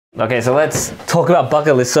Okay, so let's talk about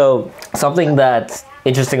bucket list. So something that's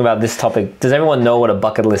interesting about this topic. Does everyone know what a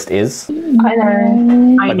bucket list is? I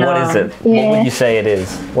know. Like, what is it? Yeah. What would you say it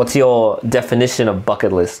is? What's your definition of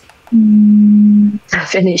bucket list?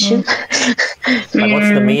 Definition. Like,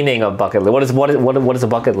 what's the meaning of bucket list? What is a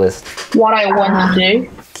bucket list? What I want to do.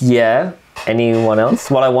 Yeah. Anyone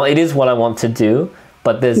else? It is what I want to do,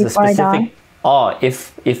 but there's a Before I specific. die. Oh,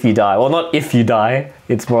 if you die. Well, not if you die.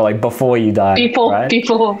 It's more like before you die. Before right?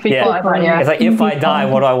 before Yeah. I die. Yeah. It's like if I die,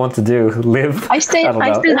 what do I want to do? Live? I said don't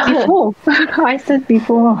know. before. I said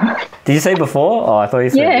before. Did you say before? Oh, I thought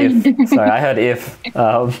you said Yeah. if. Sorry, I heard if.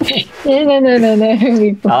 No.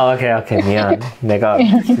 Before. Oh, okay. 미안. 내가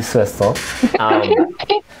실수했어.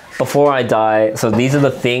 Before I die, so these are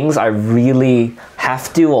the things I really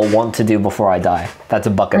have to or want to do before I die. That's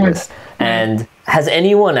a bucket list. And has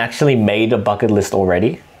anyone actually made a bucket list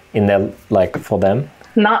already in their, like, for them?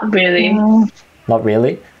 Not really. Not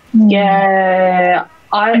really? Yeah.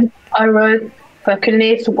 I wrote bucket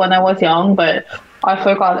list when I was young, but I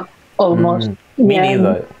forgot almost. Me Yeah.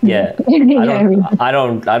 neither. Yeah. I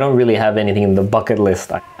don't really have anything in the bucket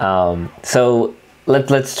list. So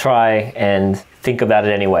let's try and think about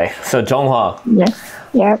it anyway. So Jonghwa, Yeah.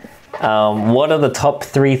 Yeah. what are the top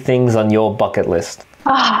 3 things on your bucket list?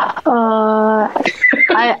 I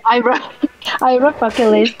wrote bucket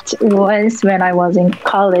list once when I was in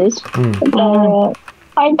college. But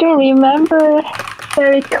I don't remember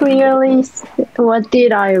very clearly what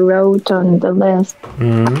did I wrote on the list.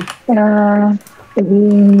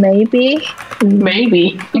 Maybe.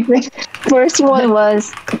 Maybe. First one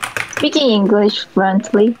was speaking English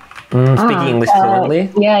fluently. Speaking English fluently?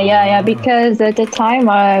 Yeah. Because at the time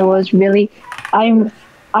I was really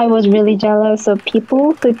jealous of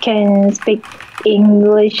people who can speak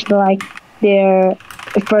English like their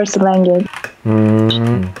first language.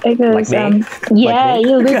 Because Like me? yeah, Like me?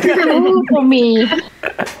 you look cool for me.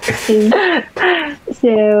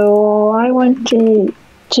 So I wanted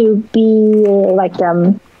to be like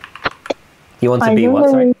them. You want to be what,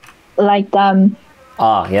 sorry? Like them.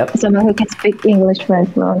 Ah, yep. Someone who can speak English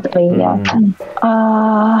fluently. Yeah.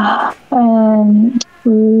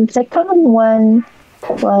 Second one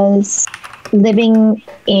was living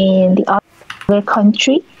in the other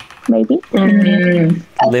country, maybe. Living,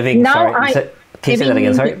 now sorry. Can you say that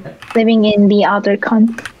again, sorry? Living in the other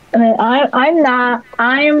country. I'm not.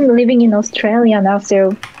 I'm living in Australia now,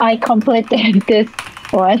 so I completed this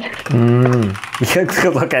one. Okay,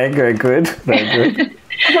 very good. Very good.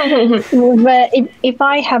 But if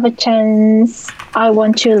I have a chance, I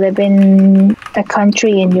want to live in a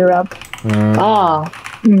country in Europe. I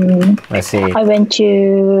see. I went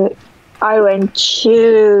to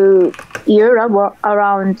Europe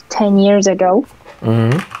around 10 years ago.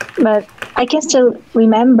 But I can still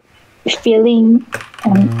remember feeling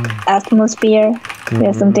atmosphere,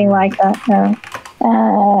 something like that.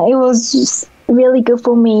 It was just really good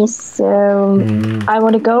for me. So I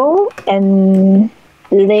want to go and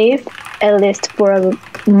live at least for a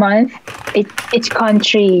month each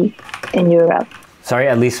country in Europe. Sorry,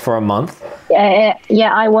 at least for a month? Yeah,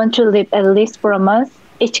 I want to live at least for a month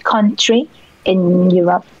each country in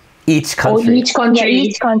Europe. Each country? Each country. Yeah,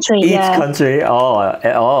 each country. Each yeah. country? Oh,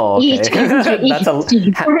 okay. Each country. That's how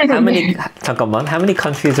many? 잠깐만. How many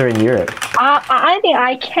countries are in Europe? I think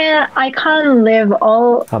I can't live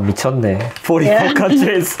all. 아 미쳤네. 44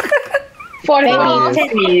 countries. 40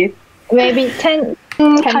 countries. Maybe 10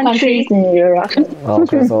 countries in Europe.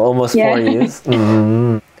 Okay, so almost 4 years.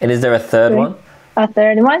 And is there a third one? A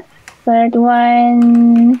third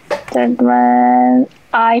one.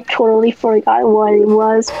 I totally forgot what it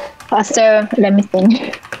was. So let me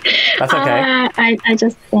think. That's okay. I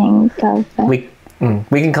just think of that. We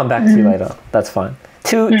can come back to you later. That's fine.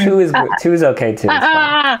 Two is good. 2 is okay too. It's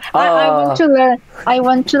fine. I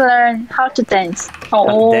want to learn how to dance.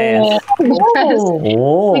 Oh, Dance.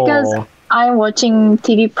 Oh. Because I'm watching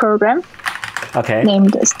TV program Okay.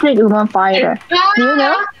 named Street Woman Fighter. Do you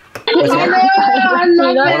know? I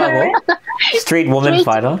know. 뭐라고? Street Woman Street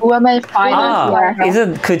Fighter? Woman Fighter. 아, yeah.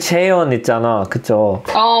 isn't 그 채연 있잖아. 그쵸?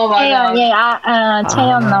 Oh my god.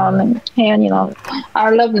 채연 나오는 채연이 나오는. I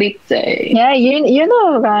love Lipsy. Yeah, you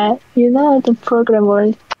know that. You know the program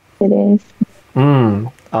what it is.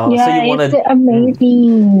 Oh, Yeah, so you want it's to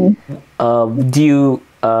amazing. do you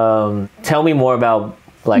tell me more about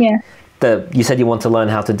like Yeah. you said you want to learn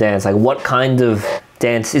how to dance. Like what kind of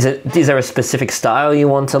dance is there a specific style you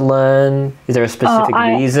want to learn? Is there a specific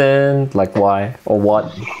reason? Like why or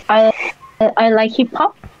what? I like hip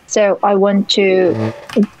hop, so I want to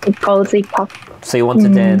go hip hop. So you want to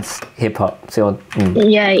dance hip hop. So you want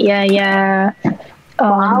Yeah.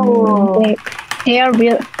 Wow.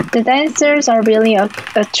 The dancers are really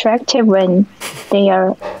attractive when they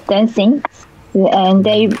are dancing, and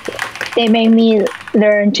they make me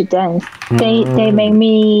learn to dance. They make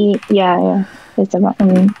me It's about,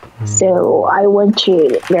 so I want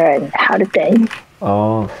to learn how to dance.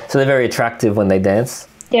 Oh, so they're very attractive when they dance.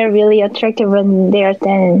 They're really attractive when they are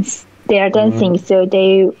dancing, so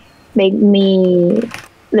they make me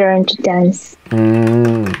learn to dance.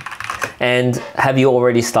 And have you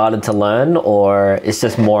already started to learn, or it's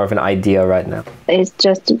just more of an idea right now? It's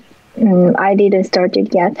just I didn't start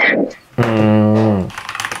it yet.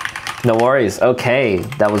 No worries. Okay,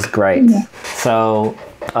 that was great. Yeah. So,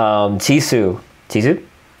 Jisoo?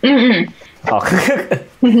 Oh.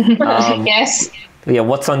 Yes. Yeah,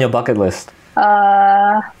 what's on your bucket list?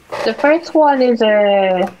 The first one is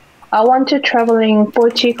I want to traveling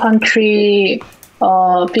 40 country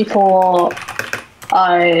before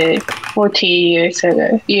I 40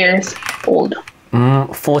 years old.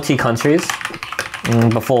 40 countries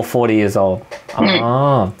before 40 years old.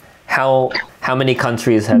 How many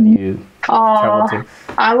countries have you traveled to?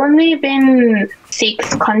 I've only been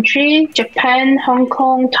 6 countries: Japan, Hong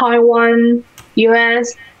Kong, Taiwan,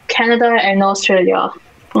 US, Canada, and Australia.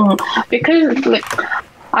 Because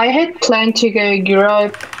I had planned to go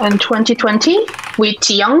Europe in 2020 with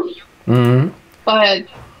Young, but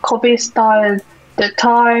COVID started the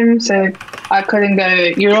time, so I couldn't go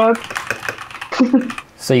Europe.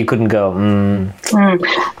 So you couldn't go.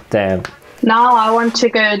 Damn. Now I want to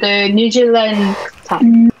go to New Zealand.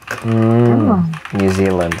 New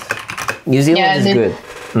Zealand. New Zealand is good.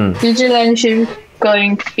 New Zealand is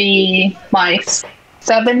going to be my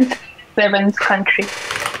seventh country.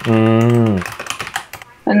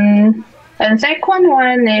 And second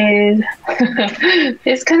one is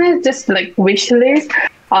it's kind of just like wish list.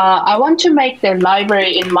 I want to make the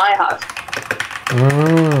library in my house.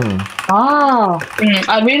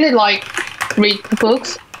 I really like read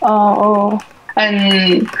books.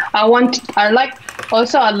 And I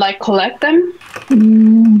like collect them.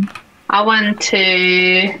 I want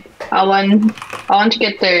to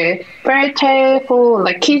get the fairy tale for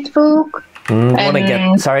like kids book. You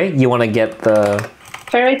want to get the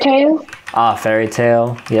fairy tale. Fairy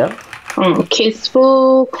tale. Yep. Kids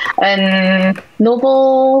book and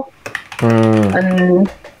novel and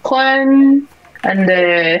poem and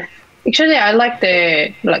actually I like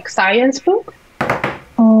the science book.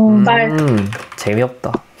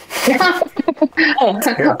 재미없다.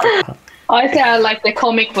 I say I like the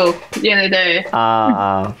comic book. You know the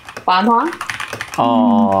manhwa.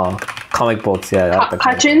 Comic books. Yeah.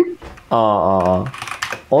 Cartoon.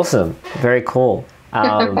 Awesome. Very cool.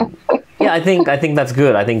 Yeah, I think that's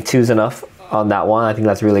good. I think 2's enough on that one. I think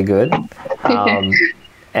that's really good.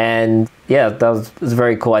 And yeah, that was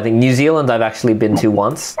very cool. I think New Zealand I've actually been to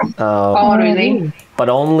once. Really? But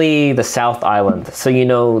only the South Island. So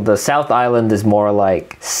the South Island is more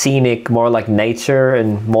like scenic, more like nature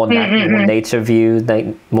and more nature view,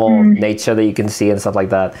 more nature that you can see and stuff like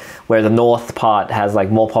that. Where the North part has like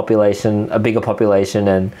more population, a bigger population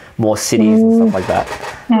and more cities and stuff like that.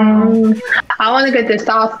 I want to get the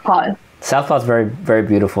South part. South part's very, very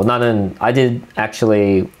beautiful.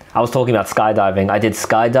 I was talking about skydiving. I did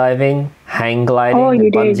skydiving, hang gliding,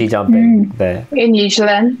 and bungee jumping there. In New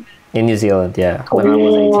Zealand? In New Zealand, yeah. When I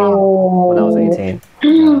was 18.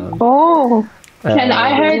 And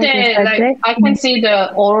I heard that I can see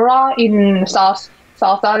the aurora in South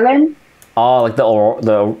Island. Oh,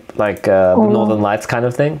 like the Northern Lights kind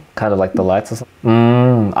of thing? Kind of like the lights or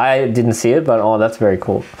something? I didn't see it, but that's very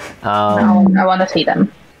cool. I want to see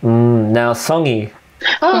them. Now, Songy.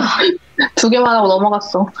 2개만 하고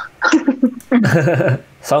넘어갔어.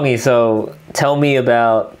 Songy, so tell me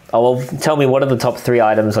what are the top 3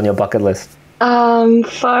 items on your bucket list?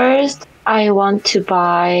 First, I want to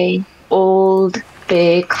buy old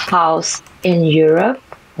big house in Europe.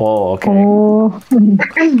 Oh, okay.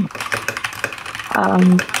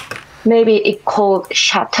 Maybe it called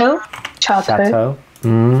chateau. Chateau.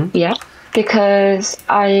 Yeah, because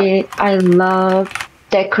I love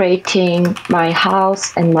decorating my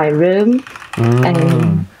house and my room,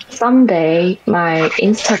 and someday my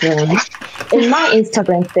Instagram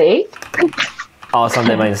feed.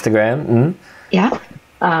 Someday my Instagram. Yeah,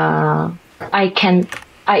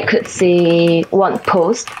 I could see one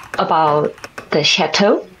post about the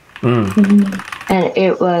chateau, and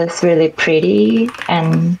it was really pretty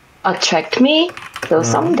and attract me. So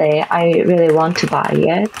someday I really want to buy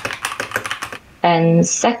it. And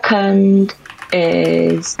second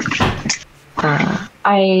is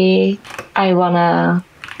I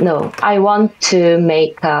want to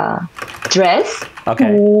make a dress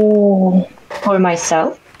Okay. for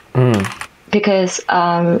myself. because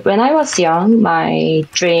when I was young, my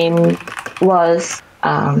dream was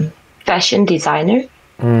fashion designer.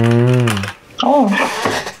 Oh,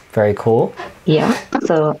 Very cool. Yeah,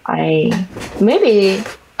 so I maybe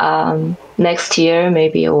next year,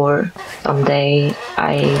 maybe or someday,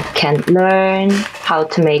 I can learn how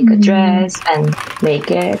to make a dress and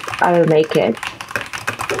make it. I will make it.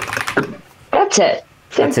 That's it.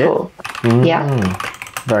 That's it? Simple. Yeah.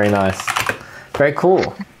 Very nice. Very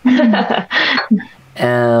cool.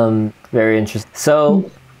 Very interesting.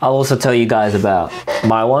 So I'll also tell you guys about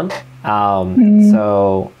my one.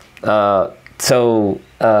 Songy,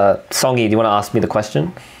 do you want to ask me the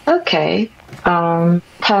question? Okay.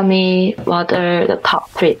 Tell me what are the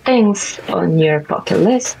top 3 things on your bucket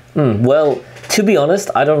list? Well, to be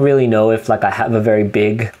honest, I don't really know if like I have a very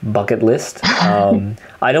big bucket list.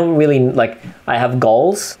 I don't really like. I have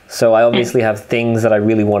goals, so I obviously have things that I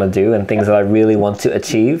really want to do and things that I really want to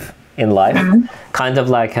achieve in life. Kind of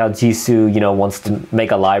like how Jisoo, wants to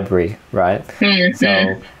make a library, right?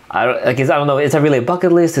 So I don't know. Is it really a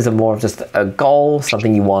bucket list? Is it more of just a goal,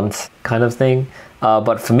 something you want, kind of thing?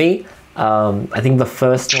 But for me, I think the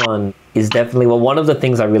first one is definitely, well, one of the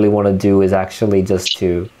things I really want to do is actually just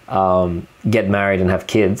to get married and have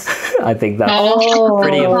kids. I think that's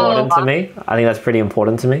pretty important to me. I think that's pretty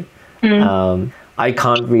important to me. I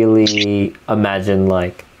can't really imagine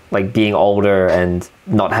like being older and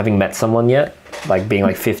not having met someone yet, like being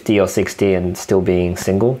like 50 or 60 and still being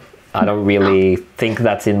single. I don't really think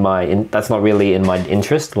that's that's not really in my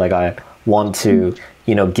interest. Like I want to,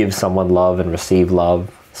 give someone love and receive love.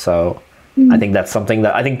 So I think that's something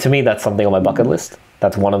to me, that's something on my bucket list.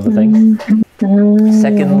 That's one of the things.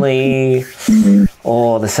 Secondly,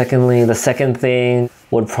 the second thing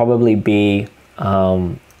would probably be,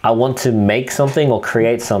 I want to make something or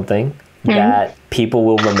create something that people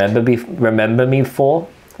will remember me for,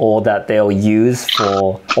 or that they'll use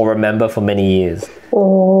for or remember for many years.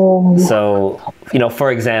 So,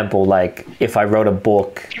 for example, like if I wrote a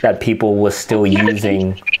book that people were still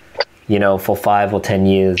using, for 5 or 10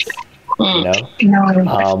 years,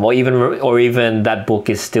 or even that book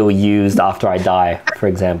is still used after I die, for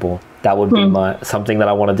example. That would be something that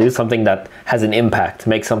I want to do, something that has an impact,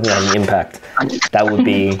 make something that has an impact.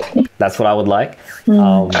 That's what I would like.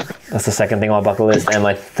 That's the second thing on my bucket list. And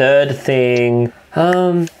my third thing,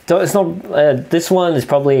 it's not, this one is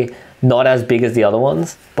probably not as big as the other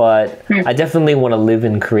ones, but I definitely want to live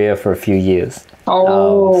in Korea for a few years.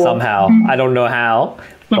 Somehow. I don't know how,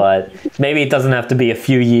 but maybe it doesn't have to be a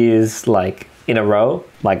few years like in a row,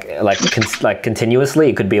 like continuously.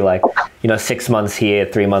 It could be like 6 months here,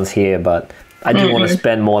 3 months here, but I do want to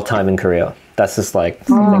spend more time in Korea. That's just like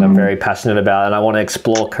something I'm very passionate about, and I want to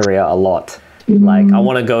explore Korea a lot. Like I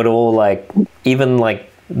want to go to all even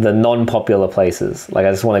the non-popular places. Like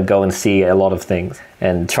I just want to go and see a lot of things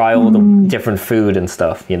and try all the different food and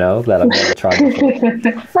stuff, that I've never tried before.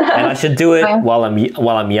 And I should do it while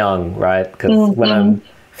I'm young, right? Because when I'm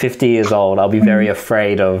 50 years old, I'll be very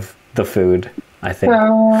afraid of the food, I think.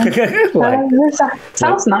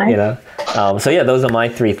 Sounds nice. So yeah, those are my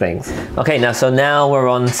 3 things. Okay, now we're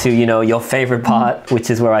on to your favorite part, which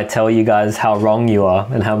is where I tell you guys how wrong you are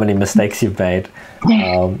and how many mistakes you've made.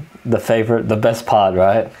 The best part,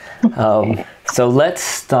 right? So let's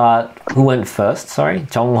start. Who went first? Sorry,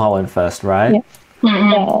 Jonghwa went first, right?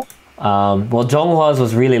 Yeah. Well, Jonghwa's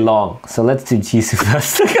was really long, so let's do Jisoo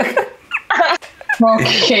first.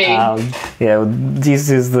 Okay.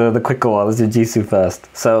 Jisoo's the quicker one. Let's do Jisoo first.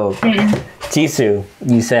 So, Jisoo,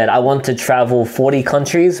 you said, I want to travel 40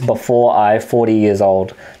 countries before I'm 40 years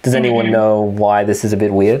old. Does anyone know why this is a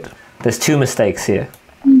bit weird? There's 2 mistakes here.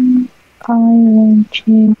 I want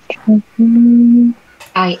to travel.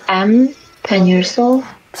 I am 10 years old.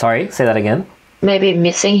 Sorry, say that again. Maybe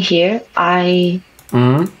missing here. I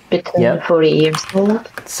became 40 years old.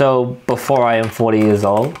 So before I am 40 years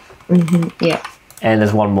old. Yeah. And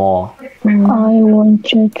there's one more. I want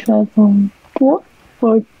to travel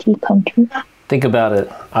 40 countries. Think about it.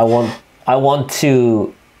 I want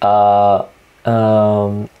to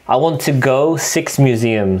go 6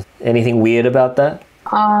 museums. Anything weird about that?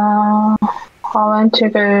 I want to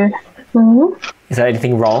go. Is there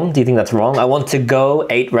anything wrong? Do you think that's wrong? I want to go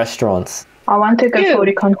 8 restaurants. I want to go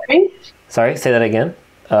 40 countries. Sorry, say that again.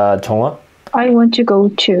 Chonghwa? I want to go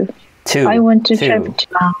 2. 2. I want to travel 2.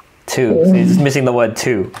 2. So you're just missing the word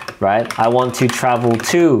 2, right? I want to travel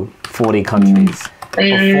to 40 countries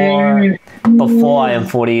before I am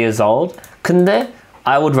 40 years old. 근데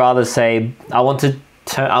I would rather say I want to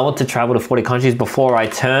travel to 40 countries before I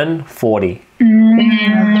turn 40.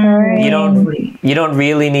 You don't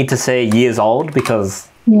really need to say years old because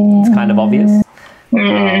it's kind of obvious. You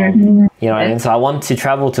know what I mean? So I want to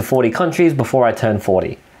travel to 40 countries before I turn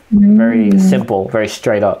 40. Very simple, very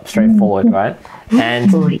straight up, straightforward, right?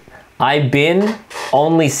 And I've been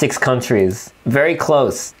only 6 countries. Very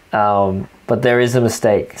close. But there is a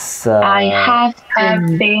mistake. So I have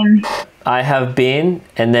been. I have been,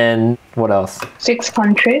 and then what else? 6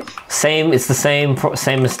 countries. Same. It's the same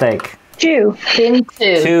mistake. 2. Been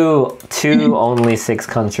to. Two only 6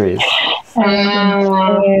 countries.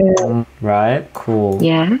 Right. Cool.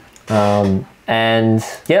 Yeah. And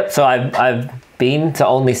yep. So I've been to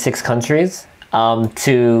only 6 countries.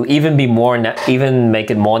 To even be more, even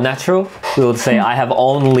make it more natural, we would say I have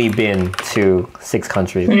only been to 6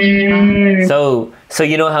 countries. So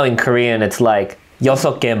you know how in Korean it's like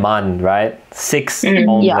 6개만, right? 6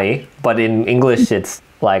 only. But in English it's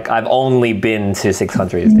like I've only been to 6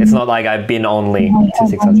 countries. It's not like I've been only to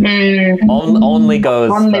 6 countries. Only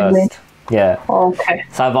goes first. Yeah. Okay.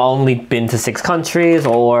 So I've only been to 6 countries,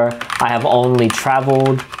 or I have only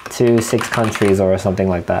traveled to 6 countries, or something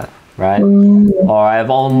like that. Right? Or I've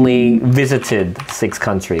only visited 6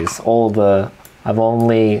 countries. I've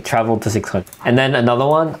only traveled to 6 countries. And then another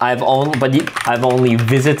one, I've only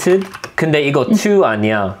visited. 근데 이거 to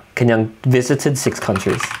아니야. 그냥 visited 6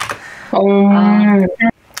 countries.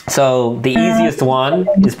 So the easiest one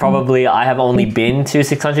is probably I have only been to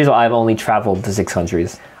 6 countries, or I've only traveled to 6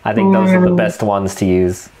 countries. I think those are the best ones to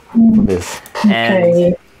use for this.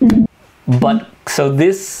 And but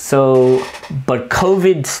COVID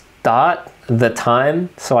start the time,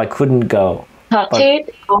 so I couldn't go.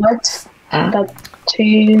 Started.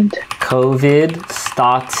 COVID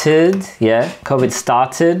started, yeah. COVID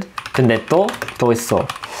started. 근데 또 있어.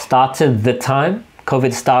 Started the time.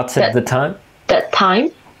 COVID started the time. That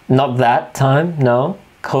time? Not that time, no.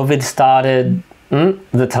 COVID started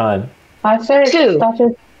the time. I said it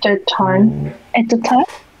started the time. At the time?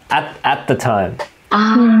 At the time.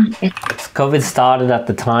 COVID started at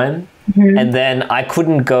the time. And then I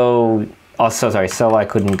couldn't go. Oh, so I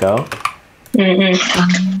couldn't go.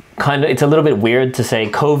 Kind of, it's a little bit weird to say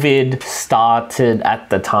COVID started at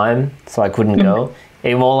the time, so I couldn't go.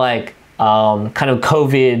 It's more like kind of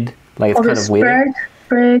COVID, like it's kind of weird.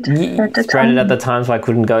 Spread it at the time, so I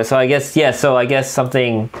couldn't go. So I guess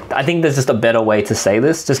something. I think there's just a better way to say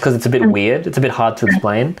this, just because it's a bit weird. It's a bit hard to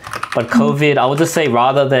explain. But COVID, I would just say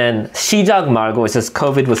rather than 시작 말고, it's just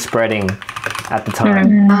COVID was spreading at the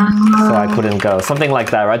time, so I couldn't go. Something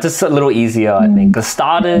like that, right? Just a little easier, I think. Because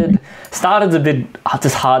started's a bit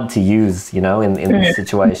just hard to use, you know, in this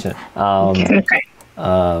situation.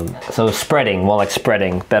 So spreading, more like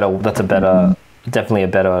spreading. Better. That's definitely a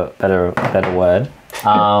better word.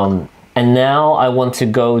 And now I want to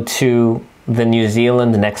go to the New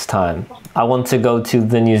Zealand next time.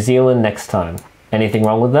 Anything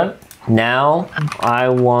wrong with that? Now I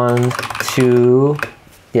want to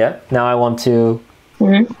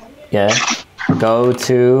go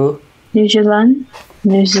to New Zealand.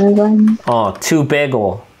 Oh, to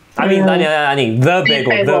bagel. I mean, the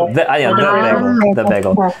bagel. The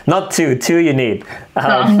bagel. Not two you need.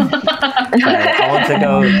 I want to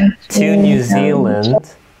go to New Zealand.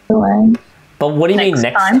 But what do you mean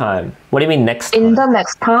next time? What do you mean next time? In the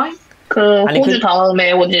next time? 호주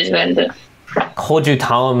다음에 뉴질랜드. 호주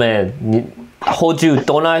다음에 호주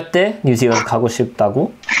떠날 때 뉴질랜드 가고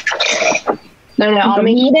싶다고? 네,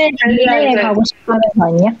 미래에 가고 싶다는 거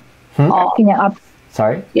아니야? 그냥 앞.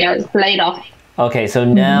 Sorry? Yeah, later. Okay, so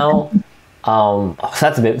now, so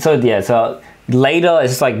that's a bit, so later,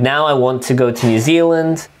 it's just like, now I want to go to New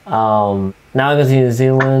Zealand. Now I go to New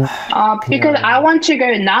Zealand. Because I want to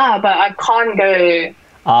go now, but I can't go.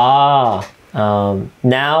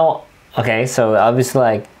 Now, okay, so obviously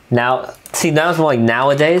like, now it's more like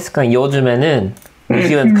nowadays, 그냥 요즘에는 New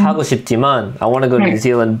Zealand 가고 싶지만, I want to go to New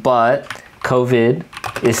Zealand, but COVID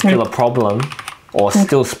is still a problem, or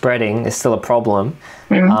still spreading, is still a problem.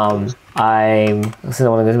 Since I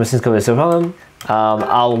want to go since COVID is a problem,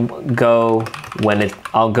 I'll go when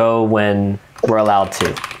we're allowed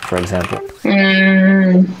to, for example.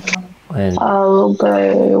 I'll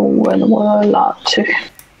go when we're allowed to.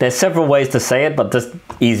 There's several ways to say it, but just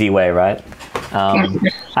easy way, right?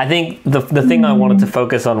 I think the thing I wanted to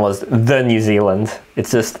focus on was the New Zealand.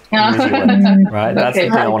 It's just New Zealand, right? That's the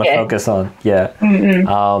thing I want to focus on. Yeah.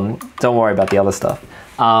 Don't worry about the other stuff.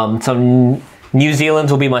 So New Zealand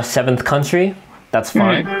will be my 7th country. That's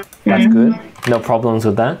fine. That's good. No problems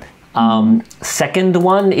with that. Second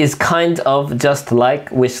one is kind of just like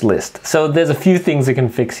wish list. So there's a few things we can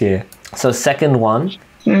fix here. So second one,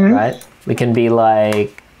 right? We can be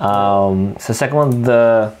like, so second one,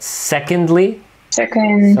 secondly. So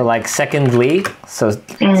like secondly. So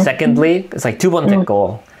secondly, it's like 두 번째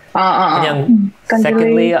거. 그냥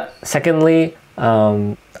secondly,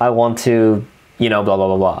 I want to, blah, blah,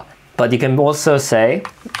 blah, blah. But you can also say,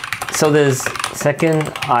 so there's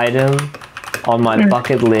second item on my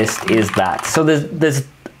bucket list is that. So there's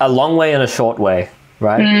a long way and a short way,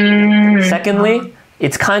 right? Secondly,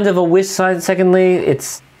 it's kind of a wish side. Secondly,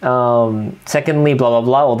 it's secondly, blah, blah,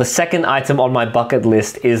 blah. Or the second item on my bucket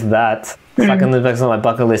list is that. Second item on my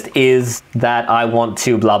bucket list is that I want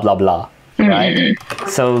to blah, blah, blah. Right?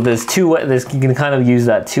 So there's you can kind of use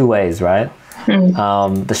that two ways, right?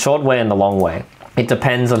 The short way and the long way. It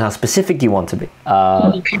depends on how specific you want to be.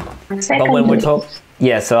 But when we're talking,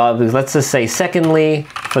 so let's just say secondly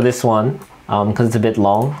for this one, because it's a bit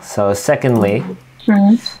long. So secondly,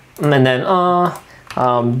 and then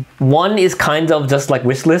one is kind of just like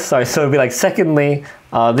wish list. Sorry, so it'd be like secondly,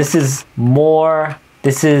 this is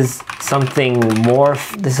something more.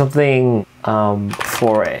 This is something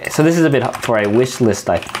so this is a bit for a wish list,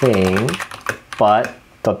 I think. But ...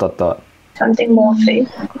 Something more faith.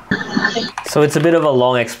 So it's a bit of a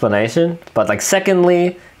long explanation, but like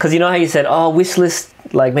secondly, because you know how you said, wish list,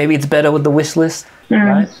 like maybe it's better with the wish list,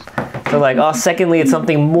 right? So like, secondly, it's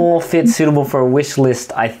something more suitable for a wish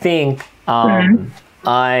list. I think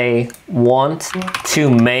I want to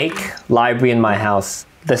make library in my house.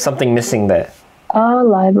 There's something missing there. A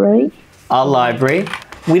library. A library.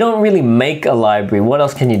 We don't really make a library. What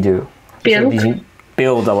else can you do?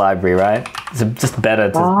 Build a library, right? It's just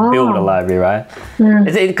better to build a library, right?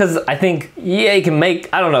 Because I think, you can make,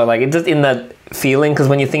 I don't know, like it's just in that feeling, because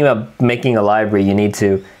when you think about making a library, you need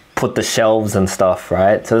to put the shelves and stuff,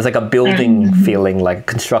 right? So there's like a building feeling, like a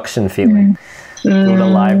construction feeling. Build a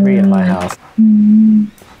library in my house.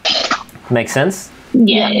 Make sense?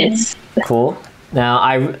 Yes. Cool. Now,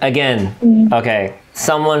 okay,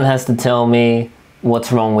 someone has to tell me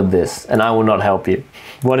what's wrong with this, and I will not help you.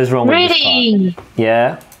 What is wrong with this part?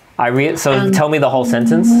 Yeah? So tell me the whole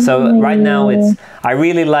sentence. So right now it's, I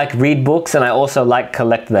really like read books and I also like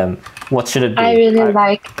collect them. What should it be? I really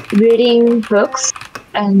like reading books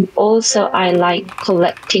and also I like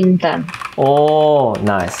collecting them. Oh,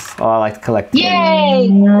 nice. I like collecting. Yay!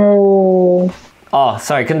 No.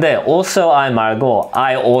 Sorry. 근데 also I 말고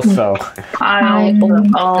I also. I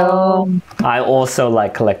also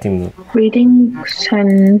like collecting them. reading books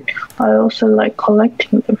and I also like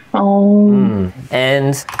collecting them.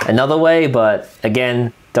 And another way, but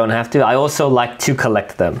again, don't have to. I also like to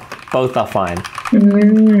collect them. Both are fine.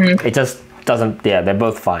 It just doesn't, they're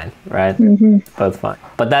both fine, right? Both fine.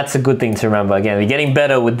 But that's a good thing to remember. Again, we're getting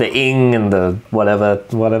better with the ing and the whatever.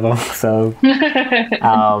 So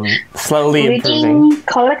slowly improving. Reading,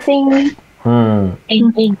 collecting.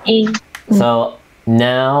 So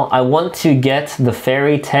now I want to get the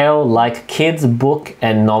fairy tale like kids book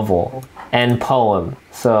and novel and poem.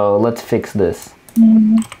 So let's fix this.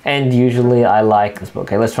 And usually I like this book.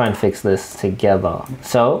 Okay, let's try and fix this together.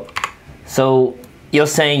 So you're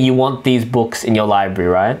saying you want these books in your library,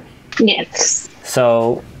 right? Yes.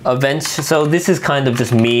 So so this is kind of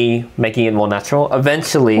just me making it more natural.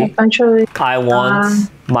 Eventually, I want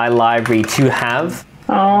my library to have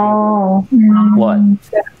what?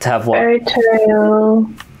 To have what?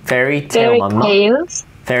 Fairy tales.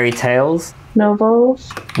 Fairy tales.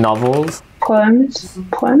 Novels. Poems.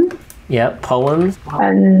 Yeah, poems.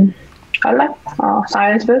 And I like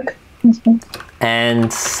science book.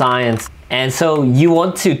 And science. And so you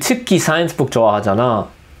want to 특히 science book 좋아하잖아.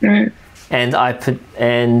 And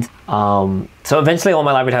so eventually I want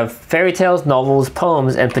my library to have fairy tales, novels,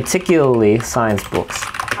 poems, and particularly science books.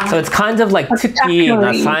 So it's kind of like 특히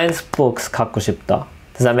나 science books 갖고 싶다.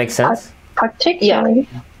 Does that make sense? Particularly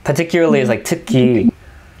is like 특히.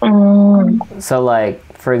 So like,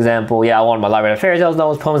 for example, I want my library to have fairy tales,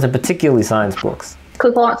 novels, poems, and particularly science books.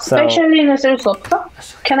 그거 specially는 쓸 수 없어?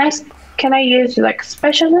 Can I use like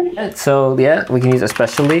specially? So we can use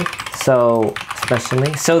especially. So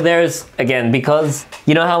there's, again, because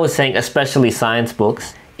you know how I was saying especially science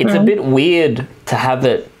books, it's a bit weird to have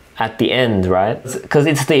it at the end, right? Because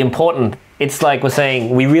it's the important. It's like we're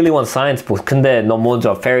saying we really want science books. 근데 너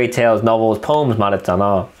먼저 fairy tales, novels, poems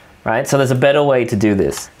말했잖아. Right? So there's a better way to do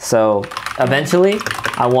this. So eventually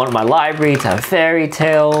I want my library to have fairy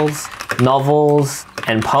tales, novels,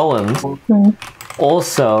 and poems.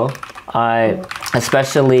 Also, I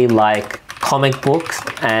especially like comic books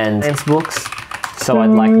and science books. So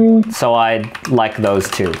I'd like those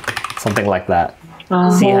too. Something like that.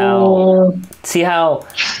 See how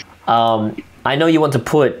I know you want to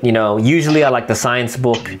put, usually I like the science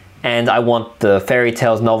book and I want the fairy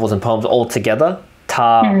tales, novels, and poems all together.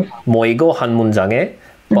 다 모이고 한 문장에.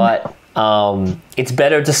 But it's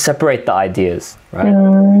better to separate the ideas, right?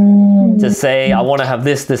 Just say I want to have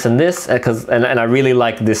this, this, and this, and I really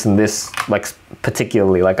like this and this, like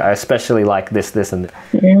particularly, like I especially like this, this, and this,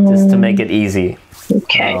 just to make it easy.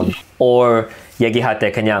 Okay. Or 얘기할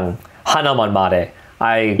때 그냥 하나만 말해.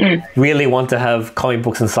 I really want to have comic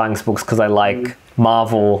books and science books because I like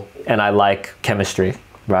Marvel and I like chemistry,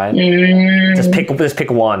 right? Just pick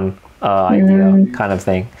one idea, kind of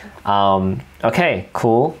thing. Okay,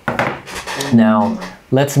 cool. Now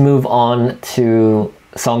let's move on to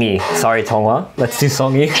Songi. Sorry, Tonghwa. Let's do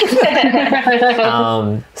Songi.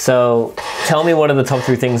 So tell me, what are the top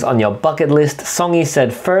 3 things on your bucket list? Songi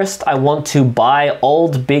said, first, I want to buy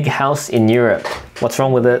old big house in Europe. What's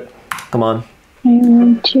wrong with it? Come on. I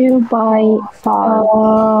want to buy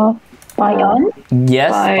Bayern.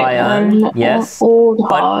 Yes, Bayern. Yes. Old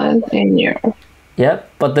house in Europe. Yep,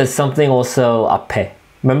 but there's something also 앞에.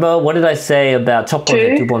 Remember, what did I say about 첫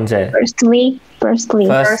번째, 두 번째? Firstly,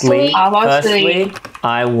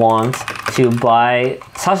 I want to buy.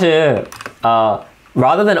 사실,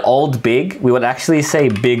 rather than old big, we would actually say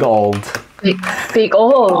big old. Big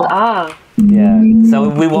old. Ah. Yeah. So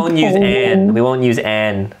we won't use an. We won't use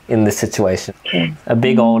an in this situation. Okay. A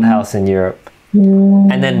big old house in Europe.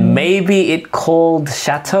 And then maybe it called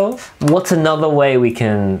chateau. What's another way we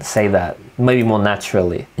can say that? Maybe more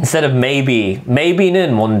naturally. Instead of maybe,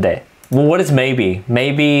 maybe는 뭔데? Well, what is maybe?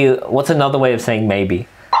 Maybe, what's another way of saying maybe?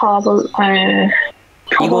 Probably.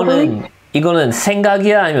 이거는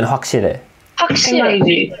생각이야 아니면 확실해?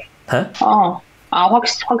 생각이지. Huh?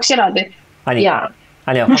 확실하대. 아니야,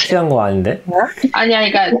 확실한 거 아닌데? 아니야,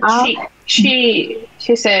 그러니까 she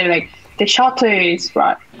said like the chateau is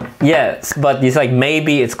right. Yes, but it's like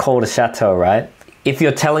maybe it's called a chateau, right? If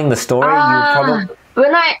you're telling the story, you probably...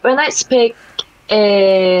 When I speak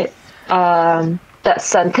that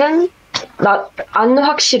sentence, 안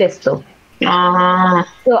확실했어.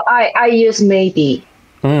 So I use maybe.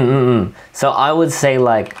 So I would say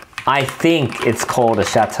like, I think it's called a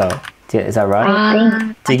chateau. Is that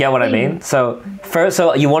right? Do you get what I mean? So first,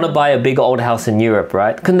 so you want to buy a big old house in Europe,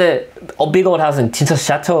 right? 근데 big old house는 진짜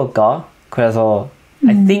chateau일까? 그래서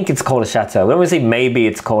I think it's called a chateau. When we say maybe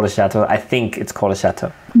it's called a chateau, I think it's called a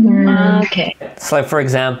chateau. Okay. So like, for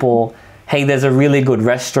example, hey, there's a really good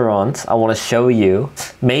restaurant I want to show you.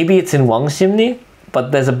 Maybe it's in 왕십리,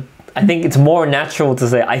 but I think it's more natural to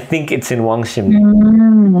say I think it's in 왕십리.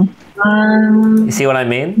 You see what I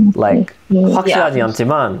mean? Like 확실하지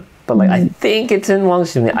않지만, but like I think it's in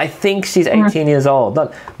왕십리. I think she's 18 years old.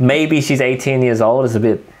 Not maybe she's 18 years old is a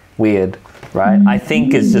bit weird, right? I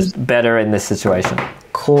think is just better in this situation.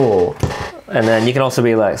 Cool. And then you can also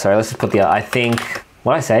be like, sorry, let's just put the I think.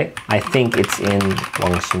 What I say? I think it's in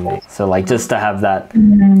왕십리. So like just to have that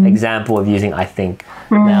example of using I think.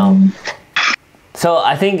 Now, so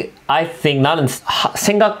I think 나는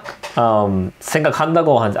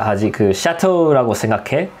생각한다고 하지 그 chateau라고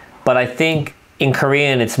생각해. But I think in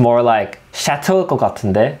Korean it's more like chateau일 것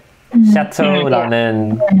같은데.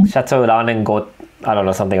 chateau라는 곳 I don't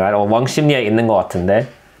know something right? or 왕십리에 있는 것 같은데.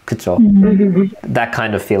 그쵸? That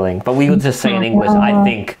kind of feeling. But we would just say in English I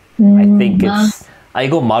think it's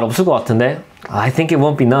이거 말 없을 것 같은데. I think it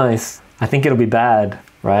won't be nice. I think it'll be bad,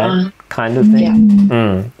 right? Kind of thing.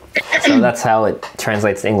 Yeah. So that's how it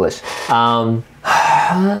translates to English.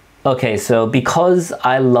 Okay, so because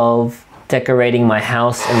I love decorating my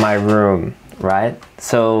house and my room, right?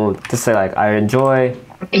 So to say like I enjoy.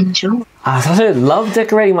 사실 love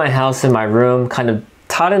decorating my house and my room kind of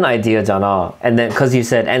다른 아이디어잖아. And then because you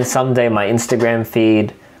said and someday my Instagram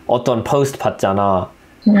feed 어떤 post 봤잖아.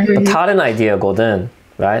 다른 아이디어거든,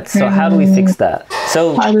 right? So how do we fix that?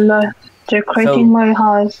 So I love decorating my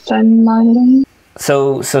house and my room.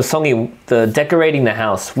 So Songi, the decorating the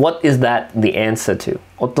house, what is that the answer to?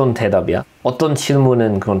 어떤 대답이야? 어떤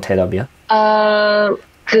질문은 그런 대답이야?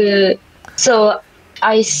 So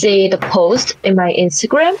I see the post in my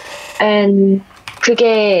Instagram and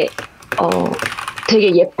그게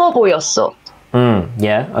되게 예뻐 보였어.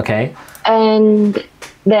 Yeah, okay. And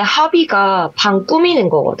내 hobby가 방 꾸미는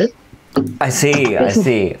거거든. I see.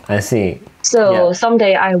 So Yeah.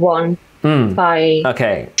 someday I want buy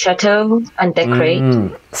chateau and decorate.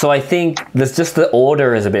 So I think there's just the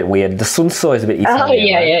order is a bit weird. The 순서 is a bit 이상해.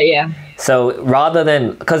 Yeah. So rather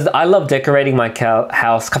than, because I love decorating my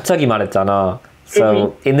house, 갑자기 말했잖아.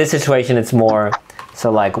 So in this situation, it's more,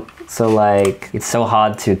 so like it's so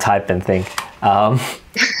hard to type and think.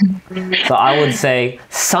 So I would say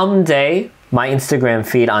someday my Instagram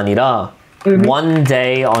feed 아니라 one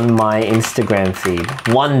day on my Instagram feed.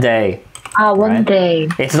 One day. One day.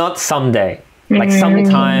 It's not someday. Like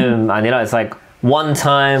sometime 아니라 it's like one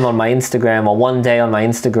time on my Instagram or one day on my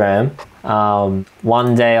Instagram,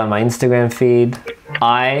 one day on my Instagram feed,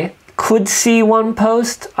 I could see one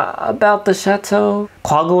post about the chateau.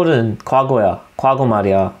 과거는 과거야. 과거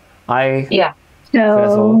말이야. Yeah.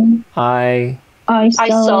 그래서 So I I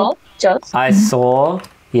saw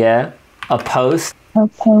yeah, a post a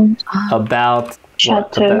post about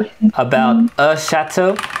chateau. about a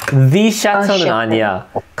chateau. The chateau는 chateau. 아니야.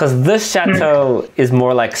 Because the chateau is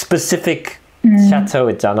more like specific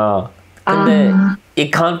chateau 있잖아. 근데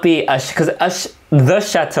it can't be because the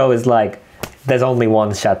chateau is like there's only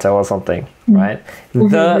one chateau or something, right?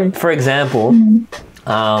 For example,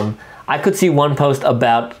 I could see one post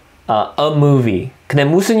about a movie. 근데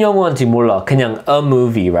무슨 영화인지 몰라. 그냥 a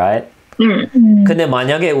movie, right? 근데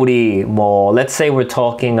만약에 우리 let's say we're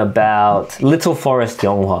talking about Little Forest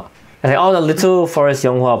영화. 나 Little Forest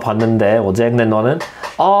영화 봤는데 어제. 근데 너는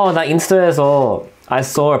나 인스타에서 I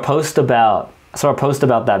saw a post about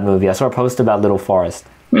that movie. I saw a post about Little Forest.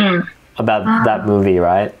 About that movie,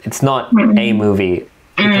 right? It's not a movie.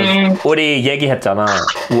 Because 우리 얘기했잖아.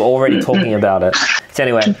 We're already talking about it. So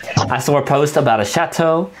anyway, I saw a post about a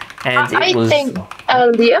chateau, and I think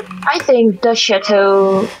the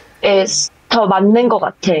chateau is 더 맞는 것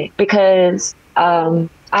같아. Because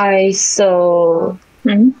I saw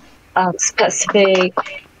specific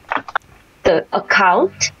the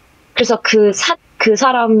account. 그래서 그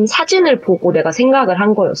사람 사진을 보고 내가 생각을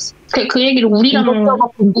한 거였어. 그 얘기를 우리가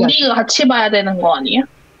같이 봐야 되는 거 아니에요?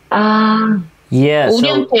 yeah.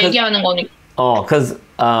 우리한테 얘기하는 거니까. Because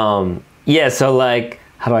yeah. So like,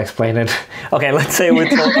 how do I explain it? Okay, let's say we're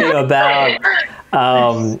talking about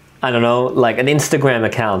I don't know, like an Instagram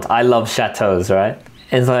account. I love chateaus, right?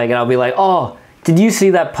 And I'll be like, did you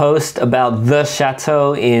see that post about the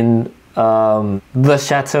chateau in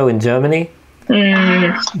Germany?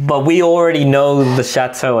 But we already know the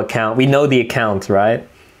chateau account. We know the account, right?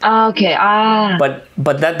 Okay.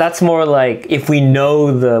 But that's more like if we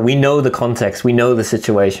know the context, we know the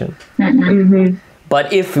situation.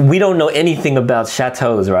 But if we don't know anything about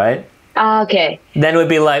chateaus, right? Okay. Then we'd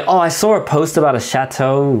be like, I saw a post about a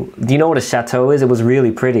chateau. Do you know what a chateau is? It was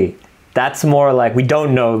really pretty. That's more like we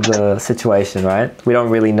don't know the situation, right? We don't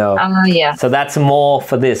really know. Yeah. So that's more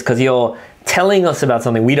for this because you're telling us about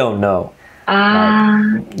something we don't know.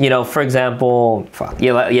 Like, for example,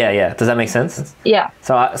 yeah. Does that make sense? Yeah.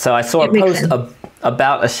 So I saw a post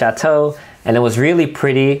about a chateau, and it was really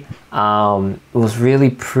pretty. And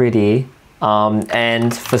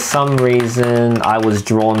for some reason, I was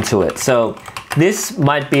drawn to it. So this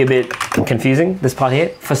might be a bit confusing, this part here.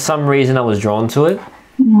 For some reason, I was drawn to it.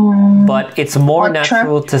 But it's more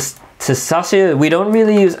natural to 사실, we don't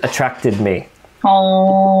really use attracted me. We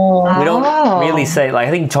don't really say, like, I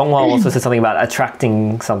think Chonghwa also said something about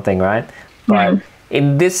attracting something, right? But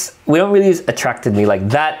in this, we don't really use attracted me, like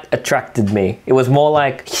that attracted me. It was more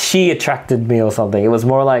like she attracted me or something. It was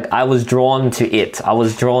more like I was drawn to it. I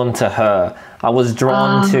was drawn to her. I was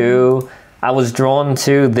drawn to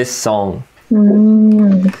this song.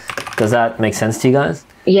 Does that make sense to you guys?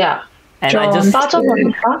 Yeah. And I just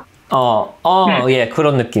빠져버릴까? yeah,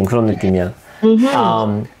 그런 느낌이야.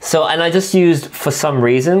 So, and I just used for some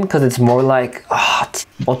reason because it's more like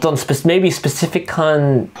어떤 maybe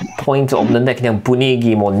specific한 point 없는데 그냥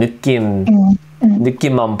분위기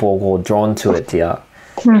느낌만 보고 drawn to it, yeah.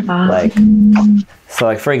 Like, so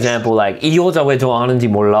like for example, like 이 여자 왜 좋아하는지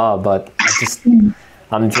몰라, but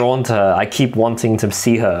I'm drawn to her. I keep wanting to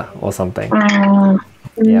see her or something.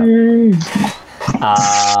 Yeah.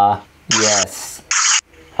 Yes.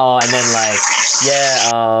 And then like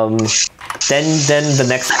then the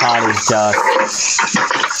next part is just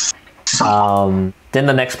then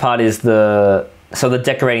the next part is the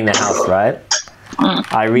decorating the house, right?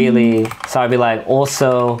 I'd be like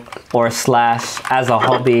also or / as a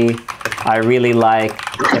hobby, I really like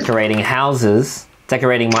decorating my house, and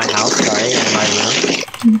my room.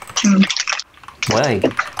 뭐야 이게?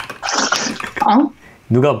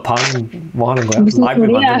 누가 뭐 하는 거야?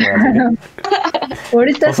 라이브를 만든 거야 지금? What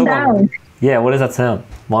is that sound? Yeah, what is that sound?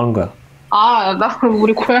 뭐 하는 거야? 나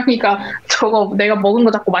우리 고양이가 저거 내가 먹은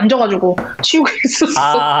거 자꾸 만져가지고 치우고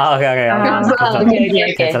있었어. Okay.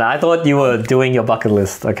 Okay. I thought you were doing your bucket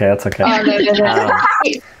list. Okay, that's okay.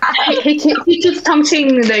 He keeps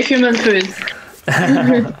touching the human food.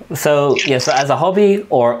 So as a hobby,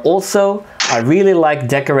 or also, I really like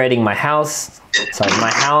decorating my house. So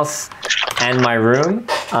my house and my room.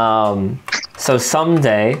 So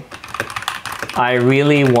someday, I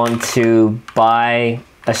really want to buy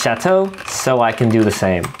a chateau so I can do the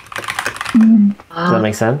same. Does that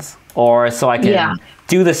make sense? Or so I can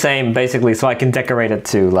do the same, basically, so I can decorate it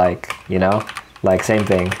too, like, like same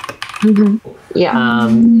thing. Yeah.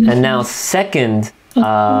 And now second.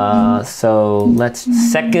 So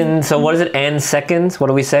second. So what is it? And second. What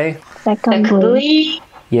do we say? Secondly,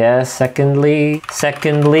 Yeah. Secondly,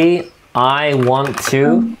 I want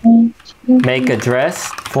to make a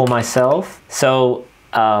dress for myself. So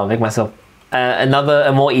make myself.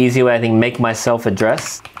 A more easy way, I think, make myself a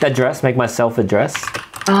dress. Make myself a dress.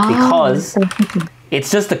 Because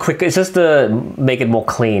it's just to make it more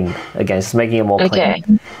clean. Again, just making it more okay.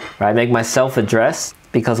 clean. Right? Make myself a dress.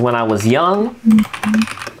 Because when I was young,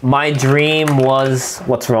 my dream was,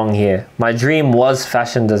 what's wrong here? My dream was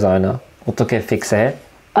fashion designer. 어떻게 픽스해?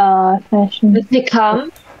 Fashion.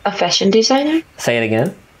 Become a fashion designer. Say it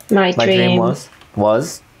again. My My dream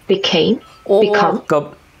was become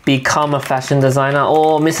become a fashion designer.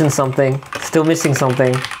 Oh, missing something. Still missing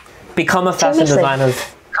something. Become a fashion missing. designer.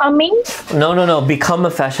 Coming? No. Become a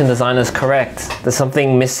fashion designer is correct. There's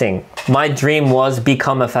something missing. My dream was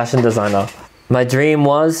become a fashion designer. My dream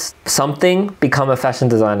was something, become a fashion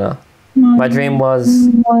designer. My dream was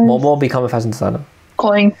more, become a fashion designer.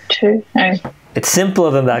 Going to. No. It's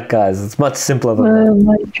simpler than that, guys. It's much simpler than that.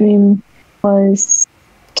 My dream was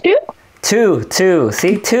two. Two.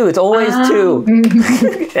 See, two. It's always two.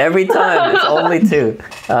 Every time, it's only two.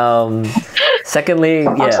 Secondly,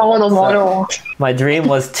 yeah. 저거 너무 어려워. My dream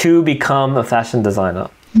was to become a fashion designer.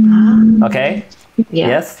 Okay? Yeah.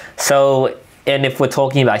 Yes? So, and if we're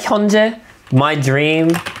talking about 현재, my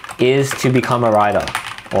dream is to become a writer.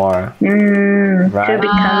 Or, right?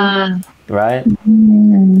 Right?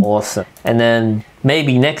 Awesome. And then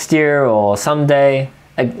maybe next year or someday,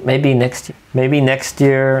 maybe next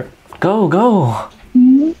year, go.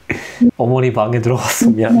 어머니 방에 들어갔어.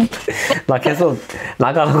 미안. 나 계속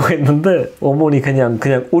나가라고 했는데 어머니 그냥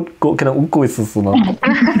웃고 있었어. 나.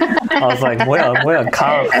 I was like, 뭐야,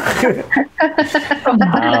 가.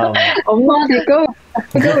 엄마한테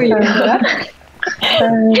그거 있는 거야?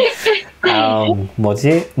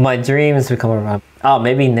 뭐지? My dreams become around.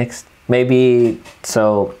 Maybe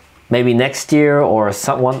next year or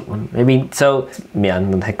someone. Maybe so.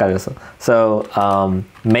 미안, 헷갈렸어. So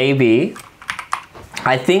maybe.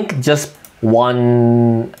 I think just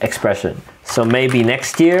one expression. So maybe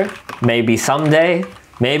next year, maybe someday,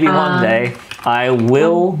 maybe one day, I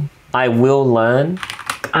will learn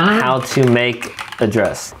how to make a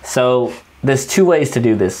dress. So there's two ways to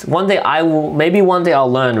do this. One day I'll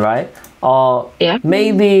learn, right? Yeah.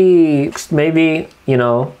 Maybe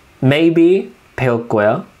배울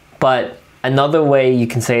거야. But another way you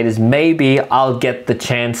can say it is maybe I'll get the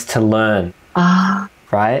chance to learn.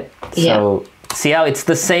 Right? Yeah. So see how it's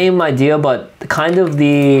the same idea, but kind of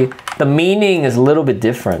the meaning is a little bit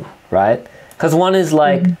different, right? Because one is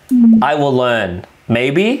like, I will learn.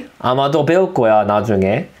 Maybe 아마도 배울 거야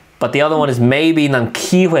나중에. But the other one is maybe 난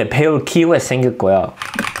배울 기회 생길 거야.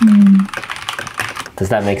 Does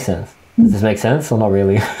that make sense? Does this make sense or not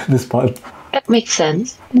really? This part. That makes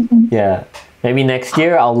sense. Yeah. Maybe next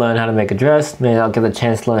year I'll learn how to make a dress. Maybe I'll get a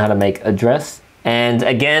chance to learn how to make a dress. And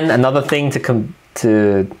again, another thing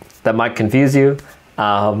that might confuse you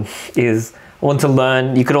is want to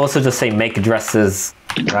learn. You could also just say make dresses,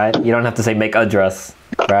 right? You don't have to say make a dress,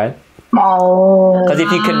 right? Because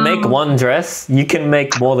if you can make one dress, you can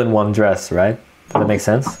make more than one dress, right? Does that make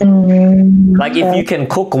sense? Like if you can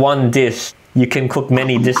cook one dish, you can cook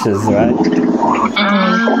many dishes, right?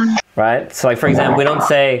 Right? So like for example, we don't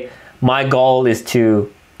say my goal is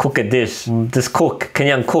to cook a dish. Just cook,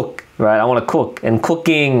 그냥 cook, right? I want to cook. And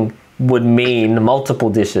cooking would mean multiple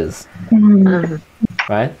dishes,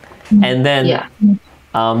 right? And then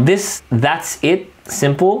that's it,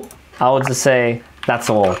 simple. I would just say that's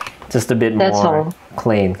all, just a bit more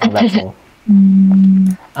clean. That's all.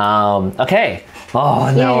 Okay. Oh,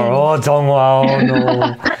 now we're all 정화. Oh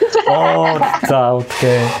no. Oh, 진짜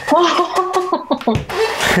어떡해.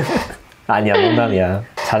 아니야, 농담이야.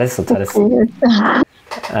 잘했어.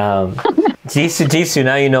 Jisoo,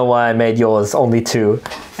 now you know why I made yours only two,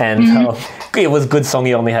 and it was good song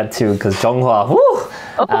you only had two because Jeonghwa.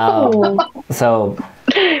 So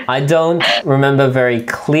I don't remember very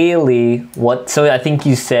clearly what. So I think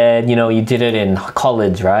you said you did it in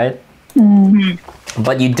college, right?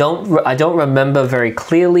 But I don't remember very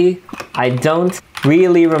clearly. I don't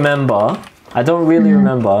really remember.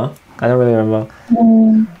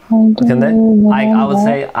 근데 I would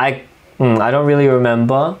say I don't really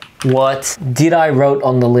remember what did I wrote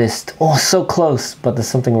on the list. Oh, so close, but there's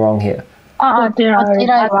something wrong here. Did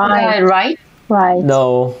I write? Right.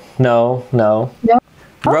 No.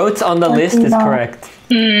 Wrote on the list is correct.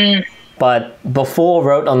 But before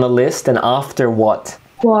wrote on the list and after what?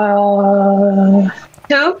 Well,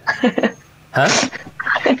 Two? Huh?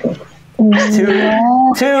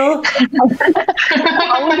 two.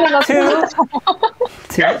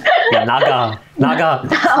 Yeah, naga.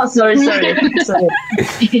 Oh, sorry. No,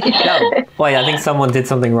 wait, I think someone did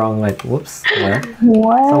something wrong. Like, whoops. Yeah.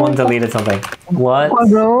 What? Someone deleted something. What? I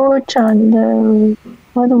wrote on the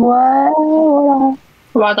what?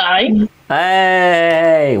 What I?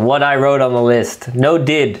 Hey, what I wrote on the list. No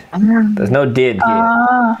did. There's no did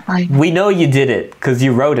here. We know you did it because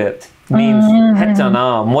you wrote it. Means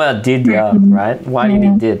했잖아. 뭐야 did야, right? Why do you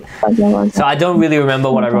need did? So I don't really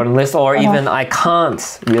remember what I wrote on the list, or even I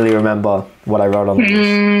can't really remember what I wrote on the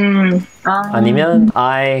list. 아니면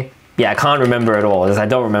I can't remember at all. I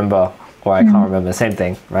don't remember, or I can't remember. Same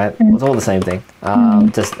thing, right? It's all the same thing.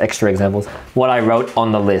 Just extra examples. What I wrote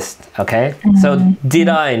on the list, okay? So did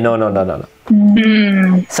I? No.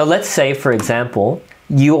 So let's say, for example,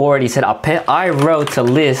 you already said 앞에 I wrote a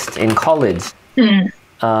list in college.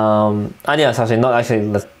 아니야, 사실 not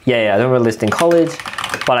actually. I don't write a list in college,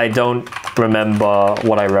 but I don't remember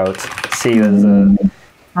what I wrote. See, there's a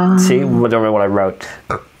see. I don't remember what I wrote.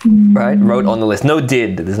 Right, wrote on the list. No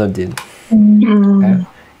did. There's no did. Okay?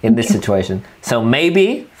 In this situation, so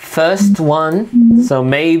maybe first one. So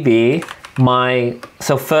maybe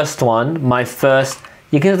first one. My first.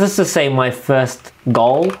 You can just say my first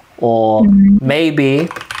goal, or maybe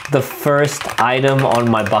the first item on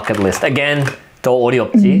my bucket list. Again. 더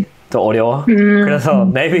어렵지? 더 어려워? 그래서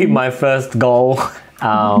maybe my first goal,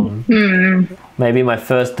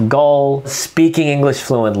 speaking English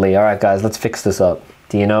fluently. All right, guys, let's fix this up.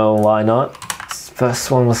 Do you know why not? First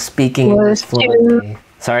one was speaking English fluently.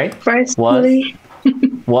 Sorry? Firstly.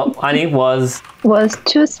 What? Ani was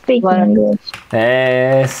to speak English.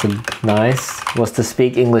 Yes, nice. Was to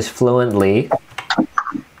speak English fluently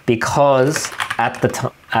because at the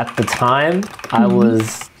time I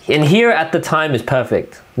was. And here at the time is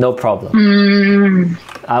perfect, no problem.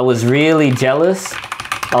 I was really jealous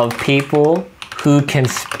of people who can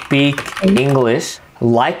speak English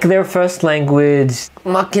like their first language,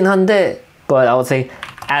 맞긴 한데, but I would say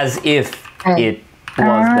as if it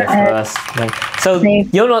was their first language. So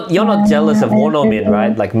you're not jealous of 원어민,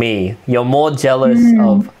 right? Like me. You're more jealous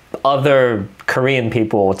of other Korean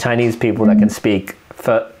people or Chinese people that can speak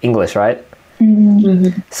English, right?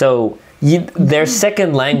 So their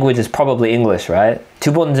second language is probably English, right?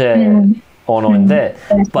 두 번째 언어인데,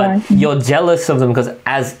 but you're jealous of them because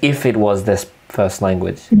as if it was their first